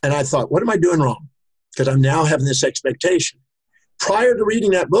 And I thought, what am I doing wrong? Because I'm now having this expectation. Prior to reading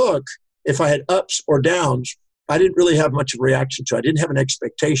that book, if I had ups or downs, I didn't really have much of a reaction to it. I didn't have an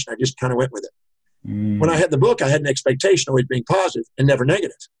expectation. I just kind of went with it. When I had the book, I had an expectation of always being positive and never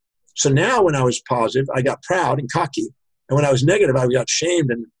negative. So now when I was positive, I got proud and cocky. And when I was negative, I got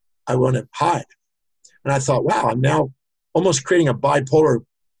shamed and I want to hide. And I thought, wow, I'm now almost creating a bipolar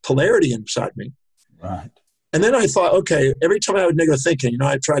polarity inside me. Right. And then I thought, okay, every time I had negative thinking,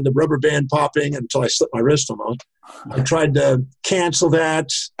 I tried the rubber band popping until I slipped my wrist almost. I tried to cancel that.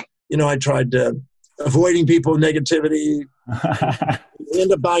 I tried avoiding people with negativity. You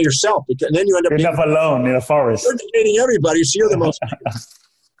end up by yourself. And then you end up alone in a forest. You're hating everybody, so you're the most.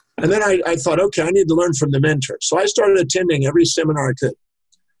 And then I thought, okay, I need to learn from the mentors. So I started attending every seminar I could.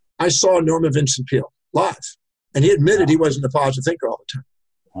 I saw Norman Vincent Peale live, and he admitted he wasn't a positive thinker all the time.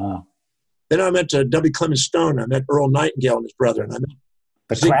 Wow. Then I met W. Clement Stone. I met Earl Nightingale and his brother. And I met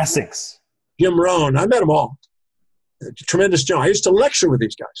the classics. Jim Rohn. I met them all. Tremendous job. I used to lecture with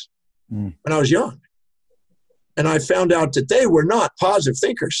these guys when I was young. And I found out that they were not positive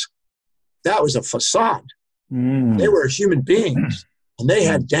thinkers. That was a facade. They were human beings and they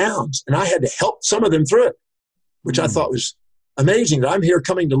had downs, and I had to help some of them through it, which I thought was amazing, that I'm here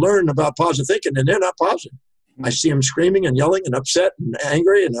coming to learn about positive thinking, and they're not positive. I see them screaming and yelling and upset and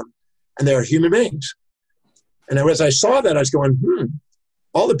angry, and they're human beings. And as I saw that, I was going,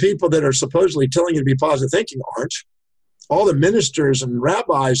 all the people that are supposedly telling you to be positive thinking aren't. All the ministers and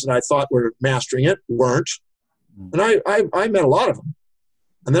rabbis that I thought were mastering it weren't. And I met a lot of them.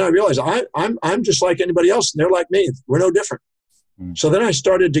 And then I realized I'm just like anybody else, and they're like me. We're no different. So then I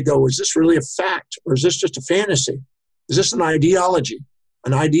started to go, is this really a fact, or is this just a fantasy? Is this an ideology,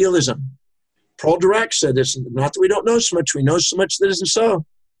 an idealism? Paul Dirac said this, not that we don't know so much, we know so much that isn't so.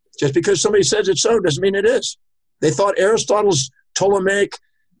 Just because somebody says it's so doesn't mean it is. They thought Aristotle's Ptolemaic,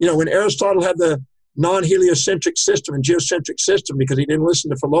 when Aristotle had the non-heliocentric system and geocentric system, because he didn't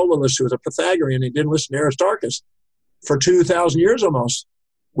listen to Philolaus, who was a Pythagorean, he didn't listen to Aristarchus for 2,000 years almost.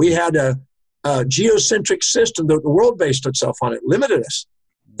 We had a geocentric system that the world based itself on. It limited us.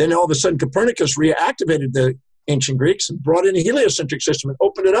 Then all of a sudden Copernicus reactivated the ancient Greeks and brought in a heliocentric system and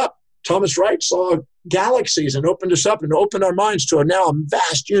opened it up. Thomas Wright saw galaxies and opened us up and opened our minds to now a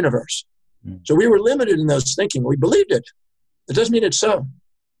vast universe. So we were limited in those thinking. We believed it. It doesn't mean it's so.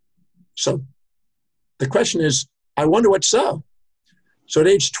 So the question is, I wonder what's so. So at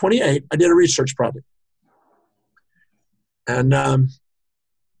age 28, I did a research project. And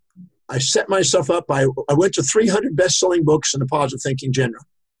I set myself up. I went to 300 best-selling books in the positive thinking genre.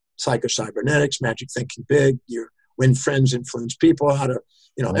 Psycho-cybernetics, Magic Thinking Big, When Friends Influence People, how to,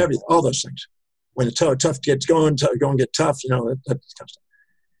 everything, all those things. When the tough gets going, go and get tough, that kind of stuff.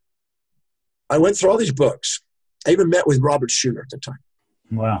 I went through all these books. I even met with Robert Schuller at the time.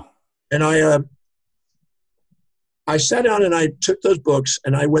 Wow. And I sat down and I took those books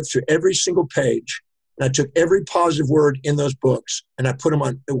and I went through every single page, and I took every positive word in those books and I put them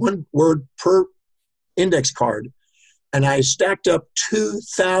on one word per index card. And I stacked up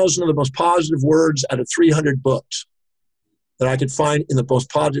 2,000 of the most positive words out of 300 books that I could find in the most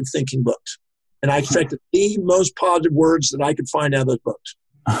positive thinking books. And I extracted the most positive words that I could find out of those books.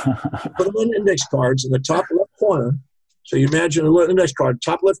 Put them on index cards in the top left corner. So you imagine a little index card,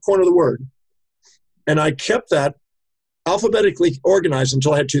 top left corner of the word. And I kept that alphabetically organized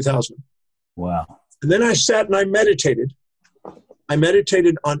until I had 2,000. Wow. And then I sat and I meditated. I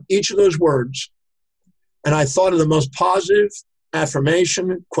meditated on each of those words. And I thought of the most positive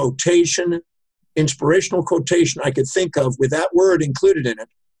affirmation, quotation, inspirational quotation I could think of with that word included in it,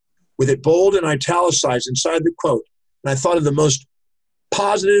 with it bold and italicized inside the quote. And I thought of the most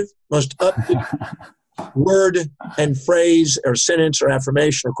positive, most upbeat word and phrase or sentence or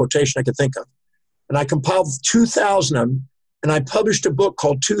affirmation or quotation I could think of. And I compiled 2,000 of them, and I published a book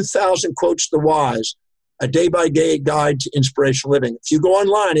called 2,000 Quotes to the Wise, a day-by-day guide to inspirational living. If you go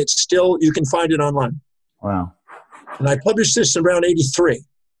online, you can find it online. Wow. And I published this in around 83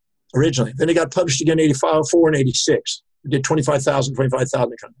 originally. Then it got published again in 85, 4, and 86. We did 25,000.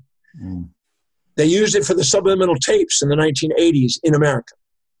 They used it for the subliminal tapes in the 1980s in America,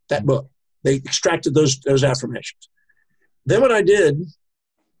 that book. They extracted those affirmations. Then what I did,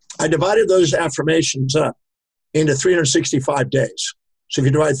 I divided those affirmations up into 365 days. So if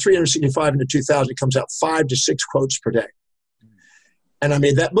you divide 365 into 2,000, it comes out 5 to 6 quotes per day. And I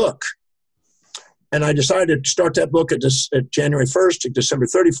made that book. And I decided to start that book at January 1st to December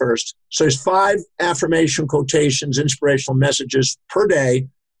 31st. So there's 5 affirmation quotations, inspirational messages per day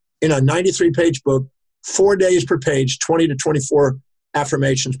in a 93-page book, 4 days per page, 20 to 24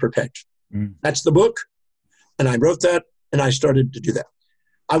 affirmations per page. That's the book. And I wrote that, and I started to do that.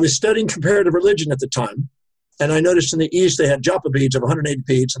 I was studying comparative religion at the time, and I noticed in the East they had japa beads of 180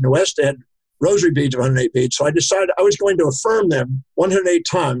 beads. In the West, they had rosary beads of 108 beads. So I decided I was going to affirm them 108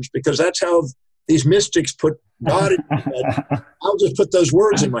 times, because that's how these mystics put God in my head. I'll just put those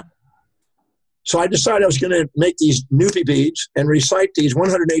words in my head. So I decided I was going to make these Nupi beads and recite these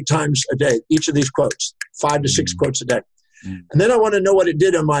 108 times a day, each of these quotes, 5 to 6 quotes a day. And then I wanted to know what it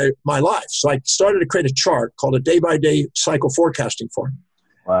did in my life. So I started to create a chart called a day-by-day cycle forecasting form.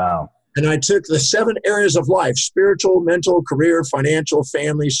 Wow. And I took the 7 areas of life: spiritual, mental, career, financial,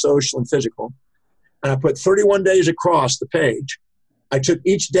 family, social, and physical. And I put 31 days across the page. I took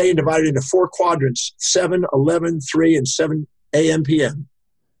each day and divided it into 4 quadrants: 7, 11, 3, and 7 a.m. p.m.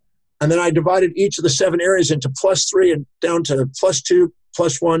 And then I divided each of the 7 areas into +3 and down to +2,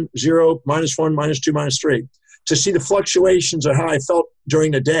 +1, 0, -1, -2, -3, to see the fluctuations of how I felt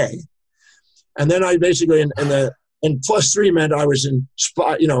during the day. And then I basically, and +3 meant I was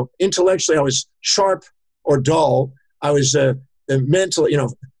intellectually I was sharp or dull. I was mentally,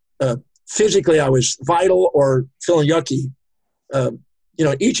 physically I was vital or feeling yucky.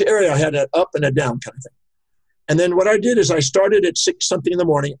 Each area I had an up and a down kind of thing. And then what I did is I started at 6 something in the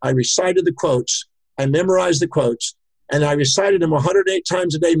morning. I recited the quotes. I memorized the quotes. And I recited them 108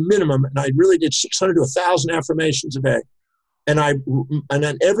 times a day minimum. And I really did 600 to 1,000 affirmations a day. And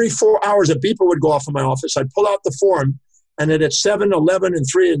then every 4 hours, a beeper would go off in my office. I'd pull out the form. And then at 7, 11, and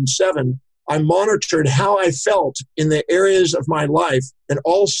 3, and 7, I monitored how I felt in the areas of my life in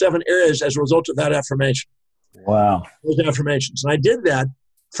all 7 areas as a result of that affirmation. Wow. Those affirmations. And I did that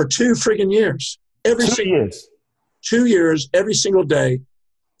for 2 friggin' years. 2 years, every single day,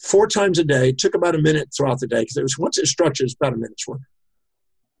 4 times a day. It took about a minute throughout the day because it was, once it's structured, it's about a minute's work.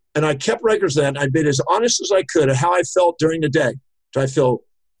 And I kept records of that. And I'd been as honest as I could of how I felt during the day. Do I feel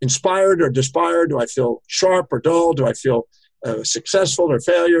inspired or despaired? Do I feel sharp or dull? Do I feel successful or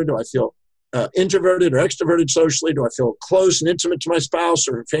failure? Do I feel introverted or extroverted socially? Do I feel close and intimate to my spouse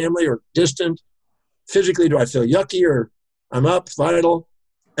or family or distant? Physically, do I feel yucky or I'm up, vital?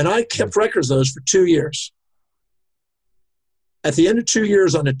 And I kept records of those for 2 years. At the end of 2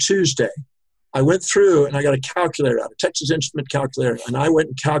 years on a Tuesday, I went through and I got a calculator out, a Texas Instrument calculator, and I went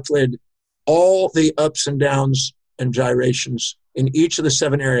and calculated all the ups and downs and gyrations in each of the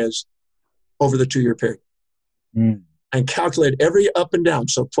 7 areas over the 2 year period. And calculate every up and down.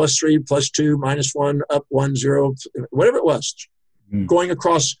 So +3, +2, -1, up 1, 0, whatever it was, going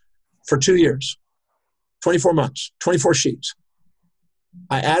across for 2 years, 24 months, 24 sheets.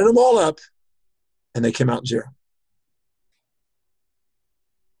 I added them all up and they came out 0.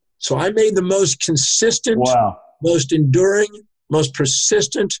 So I made the most consistent, most enduring, most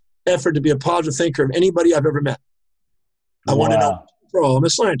persistent effort to be a positive thinker of anybody I've ever met. I want to know once and for all, I'm a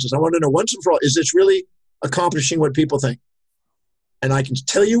scientist. I want to know once and for all, is this really accomplishing what people think? And I can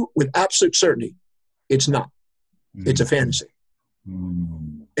tell you with absolute certainty, it's not. It's a fantasy.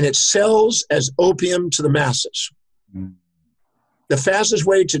 And it sells as opium to the masses. The fastest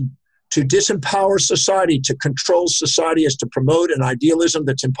way to disempower society, to control society, is to promote an idealism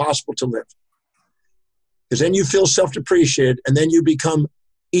that's impossible to live. Because then you feel self-depreciated and then you become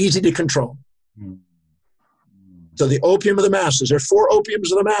easy to control. So the opium of the masses, there are 4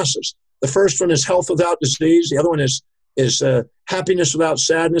 opiums of the masses. The first one is health without disease. The other one is happiness without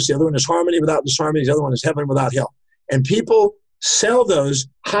sadness. The other one is harmony without disharmony. The other one is heaven without hell. And people sell those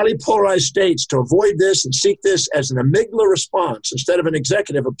highly polarized states to avoid this and seek this as an amygdala response instead of an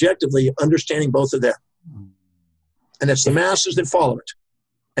executive objectively understanding both of them. And it's the masses that follow it.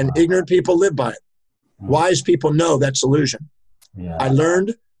 And ignorant people live by it. Wise people know that's illusion. I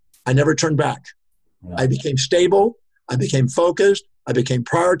learned. I never turned back. I became stable. I became focused. I became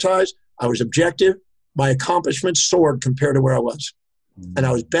prioritized. I was objective. My accomplishments soared compared to where I was. And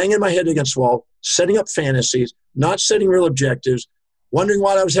I was banging my head against the wall, setting up fantasies, not setting real objectives, wondering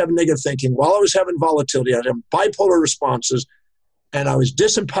why I was having negative thinking, while I was having volatility. I had bipolar responses, and I was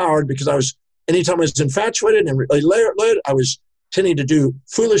disempowered because anytime I was infatuated and I was tending to do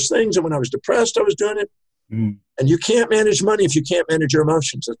foolish things. And when I was depressed, I was doing it. And you can't manage money if you can't manage your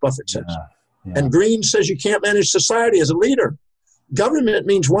emotions, as Buffett says. And Green says you can't manage society as a leader. Government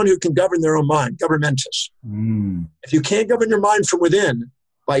means one who can govern their own mind, governmentus. If you can't govern your mind from within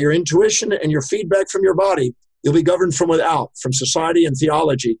by your intuition and your feedback from your body, you'll be governed from without, from society and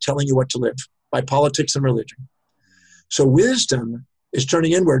theology telling you what to live, by politics and religion. So wisdom is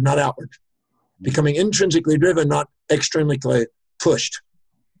turning inward, not outward, becoming intrinsically driven, not extrinsically pushed.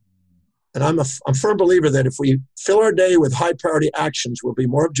 And I'm a firm believer that if we fill our day with high priority actions, we'll be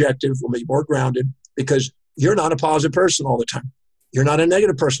more objective, we'll be more grounded, because you're not a positive person all the time. You're not a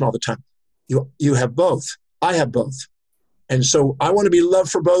negative person all the time. You have both. I have both. And so I want to be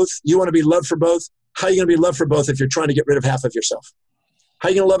loved for both. You want to be loved for both. How are you going to be loved for both if you're trying to get rid of half of yourself? How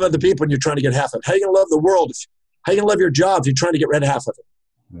are you going to love other people when you're trying to get half of it? How are you going to love the world? How are you going to love your job if you're trying to get rid of half of it?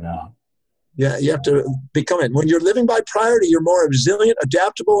 Yeah, you have to become it. When you're living by priority, you're more resilient,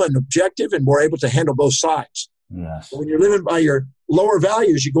 adaptable, and objective, and more able to handle both sides. But when you're living by your lower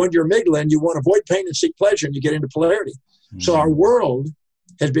values, you go into your amygdala and you want to avoid pain and seek pleasure, and you get into polarity. So our world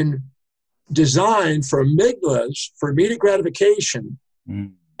has been designed for amygdalas, for immediate gratification,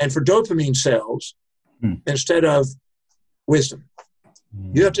 and for dopamine cells instead of wisdom.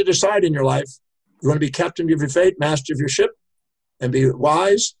 You have to decide in your life, you want to be captain of your fate, master of your ship, and be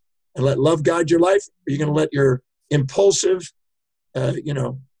wise and let love guide your life, or you're going to let your impulsive,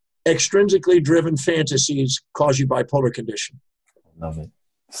 extrinsically driven fantasies cause you bipolar condition. Love it.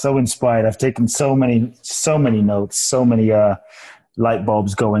 So inspired. I've taken so many notes, so many light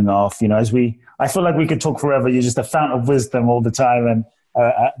bulbs going off. I feel like we could talk forever. You're just a fountain of wisdom all the time, and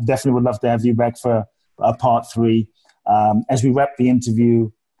I definitely would love to have you back for a part 3. As we wrap the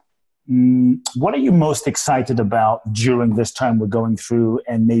interview, what are you most excited about during this time we're going through,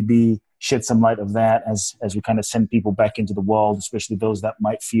 and maybe shed some light of that as we kind of send people back into the world, especially those that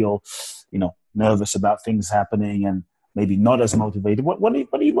might feel, nervous about things happening and maybe not as motivated. What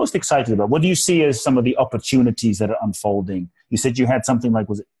are you most excited about? What do you see as some of the opportunities that are unfolding? You said you had something like,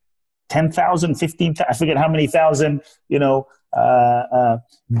 was it 10,000, 15,000? I forget how many thousand,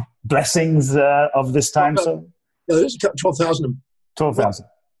 blessings of this time. So there's 12,000. 12,000.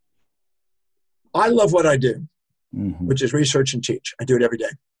 I love what I do, Mm-hmm. which is research and teach. I do it every day.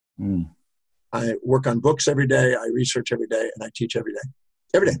 Mm. I work on books every day. I research every day, and I teach every day.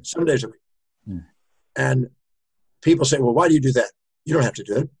 Every day, 7 days a week. Mm. And people say, well, why do you do that? You don't have to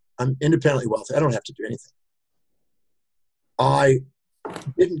do it. I'm independently wealthy. I don't have to do anything. I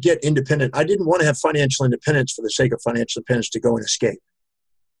didn't get independent. I didn't want to have financial independence for the sake of financial independence to go and escape.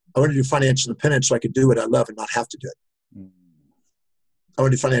 I wanted to do financial independence so I could do what I love and not have to do it. Mm. I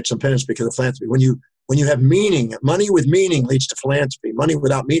wanted to do financial independence because of philanthropy. When you have meaning, money with meaning leads to philanthropy. Money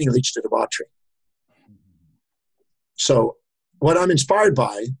without meaning leads to debauchery. So what I'm inspired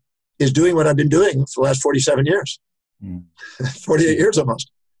by is doing what I've been doing for the last 47 years. 48 years almost.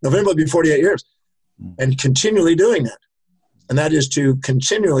 November will be 48 years. And continually doing that. And that is to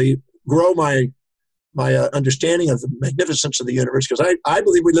continually grow my understanding of the magnificence of the universe, because I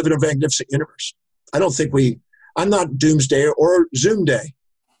believe we live in a magnificent universe. I'm not doomsday or Zoom day.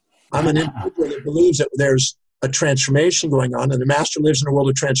 I'm an individual that believes that there's a transformation going on, and the master lives in a world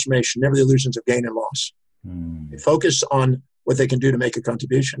of transformation, never the illusions of gain and loss. They focus on what they can do to make a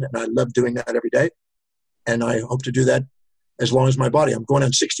contribution, and I love doing that every day. And I hope to do that as long as my body. I'm going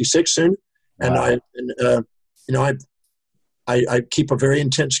on 66 soon, and wow. I keep a very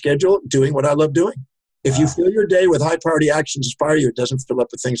intense schedule doing what I love doing. If you fill your day with high priority actions inspire you, it doesn't fill up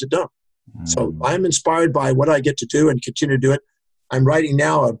with things that don't. So I'm inspired by what I get to do and continue to do it. I'm writing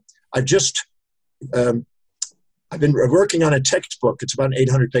now. I've been working on a textbook. It's about an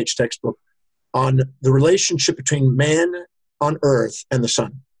 800-page textbook on the relationship between man on earth and the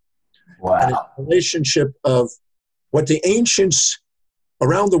sun. Wow. And it's a relationship of what the ancients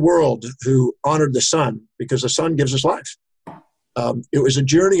around the world who honored the sun, because the sun gives us life. It was a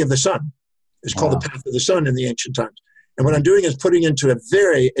journey of the sun. It's called the path of the sun in the ancient times. And what I'm doing is putting into a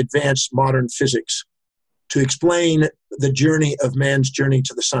very advanced modern physics to explain the journey of man's journey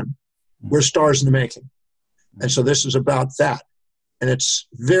to the sun. We're stars in the making. And so this is about that. And it's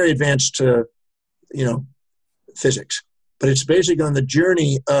very advanced to, physics. But it's basically on the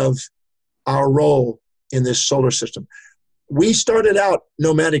journey of our role in this solar system. We started out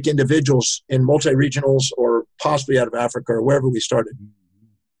nomadic individuals in multi-regionals or possibly out of Africa or wherever we started.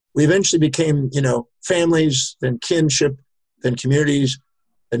 We eventually became, families, then kinship, then communities,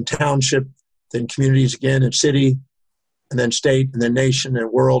 then township, then communities again, and city, and then state, and then nation,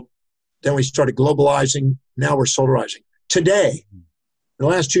 and world. Then we started globalizing. Now we're solarizing. Today, in the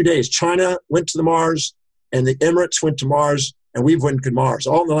last 2 days, China went to the Mars, and the Emirates went to Mars, and we've went to Mars,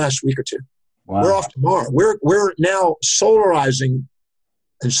 all in the last week or two. Wow. We're off to Mars. We're now solarizing,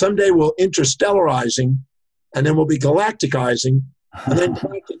 and someday we'll interstellarizing, and then we'll be galacticizing, and then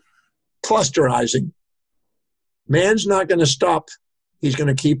clusterizing. Man's not going to stop. He's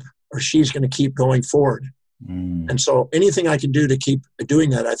going to keep, or she's going to keep going forward. And so anything I can do to keep doing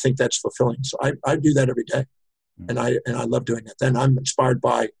that, I think that's fulfilling. So I do that every day. And I love doing that. Then I'm inspired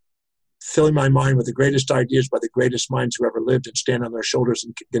by filling my mind with the greatest ideas by the greatest minds who ever lived, and stand on their shoulders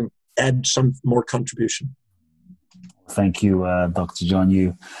and can add some more contribution. Thank you, Dr. John.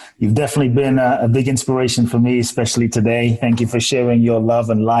 You've definitely been a big inspiration for me, especially today. Thank you for sharing your love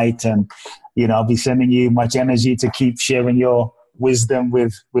and light. And, I'll be sending you much energy to keep sharing your wisdom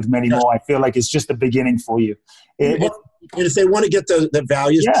with many more. I feel like it's just the beginning for you. And if they want to get the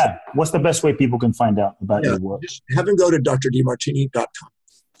values. Yeah. What's the best way people can find out about your work? Just have them go to drdemartini.com.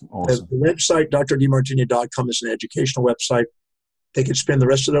 Awesome. The website, drdemartini.com, is an educational website. They could spend the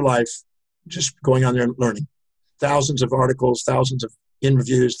rest of their life just going on there and learning. Thousands of articles, thousands of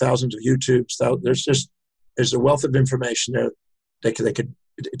interviews, thousands of YouTubes. There's a wealth of information there. It's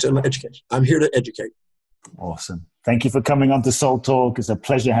an education. I'm here to educate. Awesome. Thank you for coming on to Soul Talk. It's a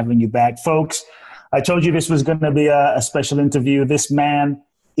pleasure having you back. Folks, I told you this was going to be a special interview. This man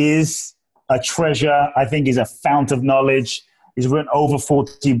is a treasure. I think he's a fount of knowledge. He's written over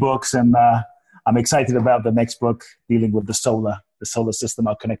 40 books, and I'm excited about the next book dealing with the solar system,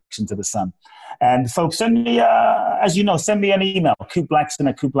 our connection to the sun. And folks, send me, send me an email,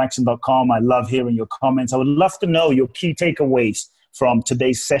 coopblackson@coopblackson.com. I love hearing your comments. I would love to know your key takeaways from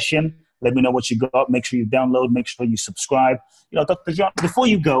today's session. Let me know what you got. Make sure you download. Make sure you subscribe. Dr. John, before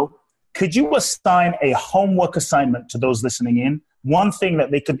you go, could you assign a homework assignment to those listening in? One thing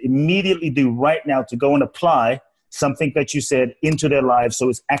that they could immediately do right now to go and apply something that you said into their lives so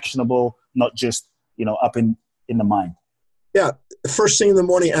it's actionable, not just, up in the mind? Yeah. The first thing in the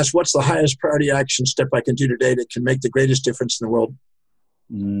morning, ask what's the highest priority action step I can do today that can make the greatest difference in the world.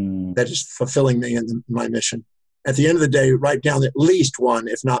 That is fulfilling me and my mission. At the end of the day, write down at least one,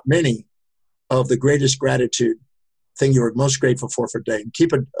 if not many, of the greatest gratitude thing you are most grateful for the day. And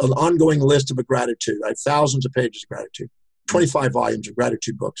keep an ongoing list of a gratitude. I have thousands of pages of gratitude, 25 volumes of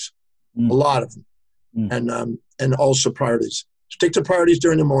gratitude books, a lot of them, and also priorities. Stick to priorities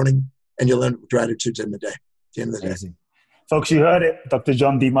during the morning, and you'll end up with gratitudes in the day, at the end of the day. Folks, you heard it. Dr.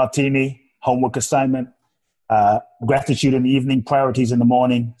 John Demartini, homework assignment, gratitude in the evening, priorities in the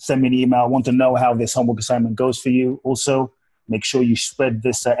morning. Send me an email. I want to know how this homework assignment goes for you. Also, make sure you spread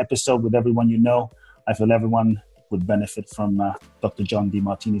this episode with everyone you know. I feel everyone would benefit from Dr. John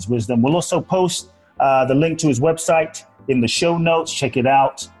Demartini's wisdom. We'll also post the link to his website in the show notes. Check it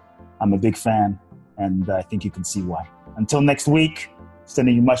out. I'm a big fan, and I think you can see why. Until next week,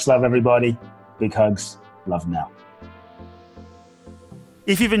 sending you much love, everybody. Big hugs. Love now.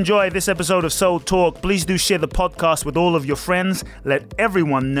 If you've enjoyed this episode of Soul Talk, please do share the podcast with all of your friends. Let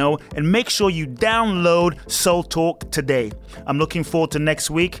everyone know, and make sure you download Soul Talk today. I'm looking forward to next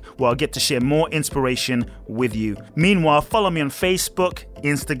week, where I'll get to share more inspiration with you. Meanwhile, follow me on Facebook,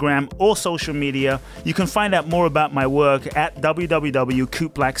 Instagram, or social media. You can find out more about my work at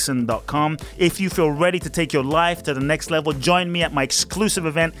www.coopblackson.com. If you feel ready to take your life to the next level, join me at my exclusive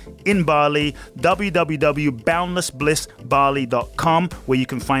event in Bali, www.boundlessblissbali.com, where you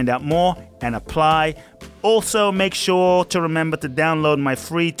can find out more and apply. Also, make sure to remember to download my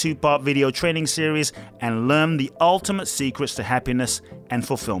free 2-part video training series and learn the ultimate secrets to happiness and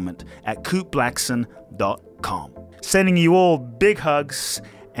fulfillment at coopblackson.com. Sending you all big hugs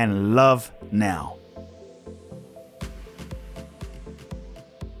and love now.